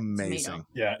 looks like, amazing. tomato.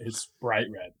 Yeah, it's bright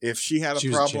red. If she had a She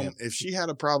was a problem, champ. if she had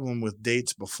a problem with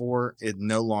dates before, it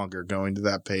no longer going to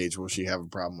that page will she have a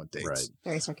problem with dates. Right.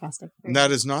 Very sarcastic.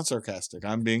 That is not sarcastic.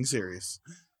 I'm being serious.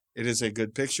 It is a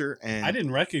good picture, and I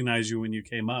didn't recognize you when you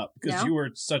came up because No? you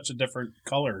were such a different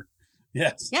color.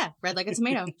 Yes. Yeah, red like a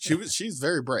tomato. she's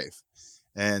very brave,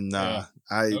 and Yeah.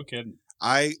 No kidding.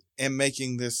 I am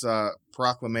making this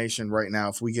proclamation right now.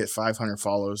 If we get 500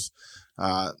 follows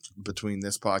between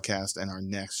this podcast and our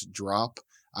next drop,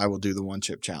 I will do the one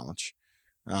chip challenge.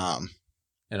 And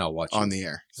I'll watch on it. the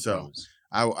air. I So promise.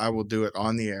 I will do it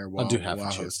on the air while, do half a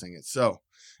while chip. hosting it. So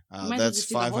You might as well that's just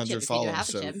do the whole chip 500 if you do follows. half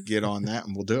a So chip. get on that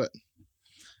and we'll do it.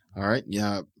 All right.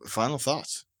 Yeah. Final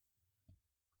thoughts.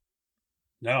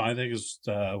 No, I think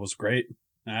it was great.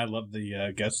 I love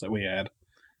the guests that we had.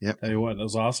 Yep. Tell you what, that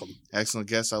was awesome. Excellent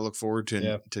guests. I look forward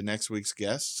to next week's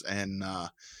guests. And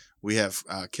we have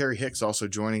Carrie Hicks also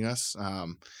joining us,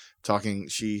 talking.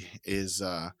 She is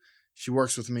she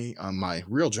works with me on my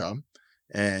real job,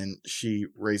 and she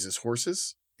raises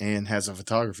horses and has a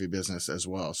photography business as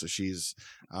well. So she's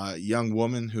a young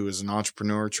woman who is an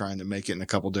entrepreneur trying to make it in a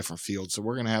couple different fields. So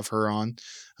we're going to have her on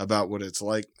about what it's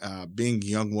like being a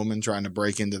young woman trying to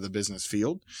break into the business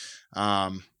field.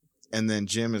 And then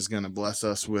Jim is going to bless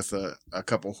us with a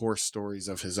couple horse stories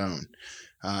of his own.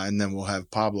 And then we'll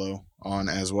have Pablo on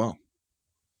as well.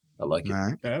 I like it.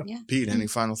 All right. Yeah. Pete, any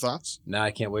final thoughts? No, I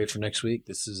can't wait for next week.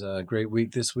 This is a great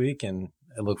week this week, and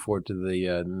I look forward to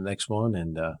the next one.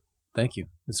 And thank you.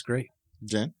 It's great.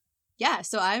 Jen? Yeah,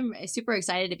 so I'm super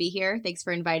excited to be here. Thanks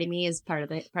for inviting me as part of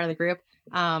the group.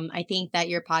 I think that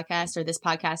your podcast or this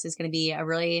podcast is going to be a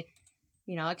really,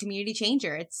 a community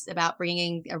changer. It's about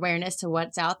bringing awareness to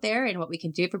what's out there and what we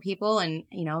can do for people, and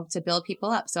to build people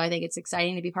up. So I think it's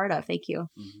exciting to be part of. Thank you.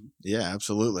 Yeah,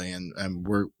 absolutely. And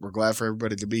we're glad for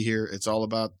everybody to be here. It's all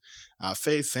about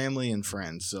faith, family, and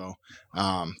friends. So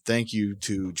thank you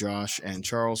to Josh and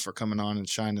Charles for coming on and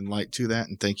shining light to that.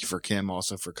 And thank you for Kim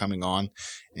also for coming on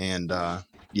and,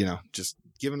 just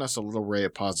giving us a little ray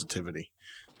of positivity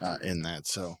in that.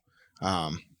 So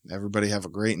everybody have a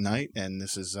great night. And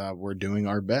this is We're Doing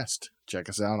Our Best. Check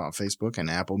us out on Facebook and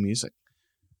Apple Music.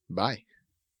 Bye.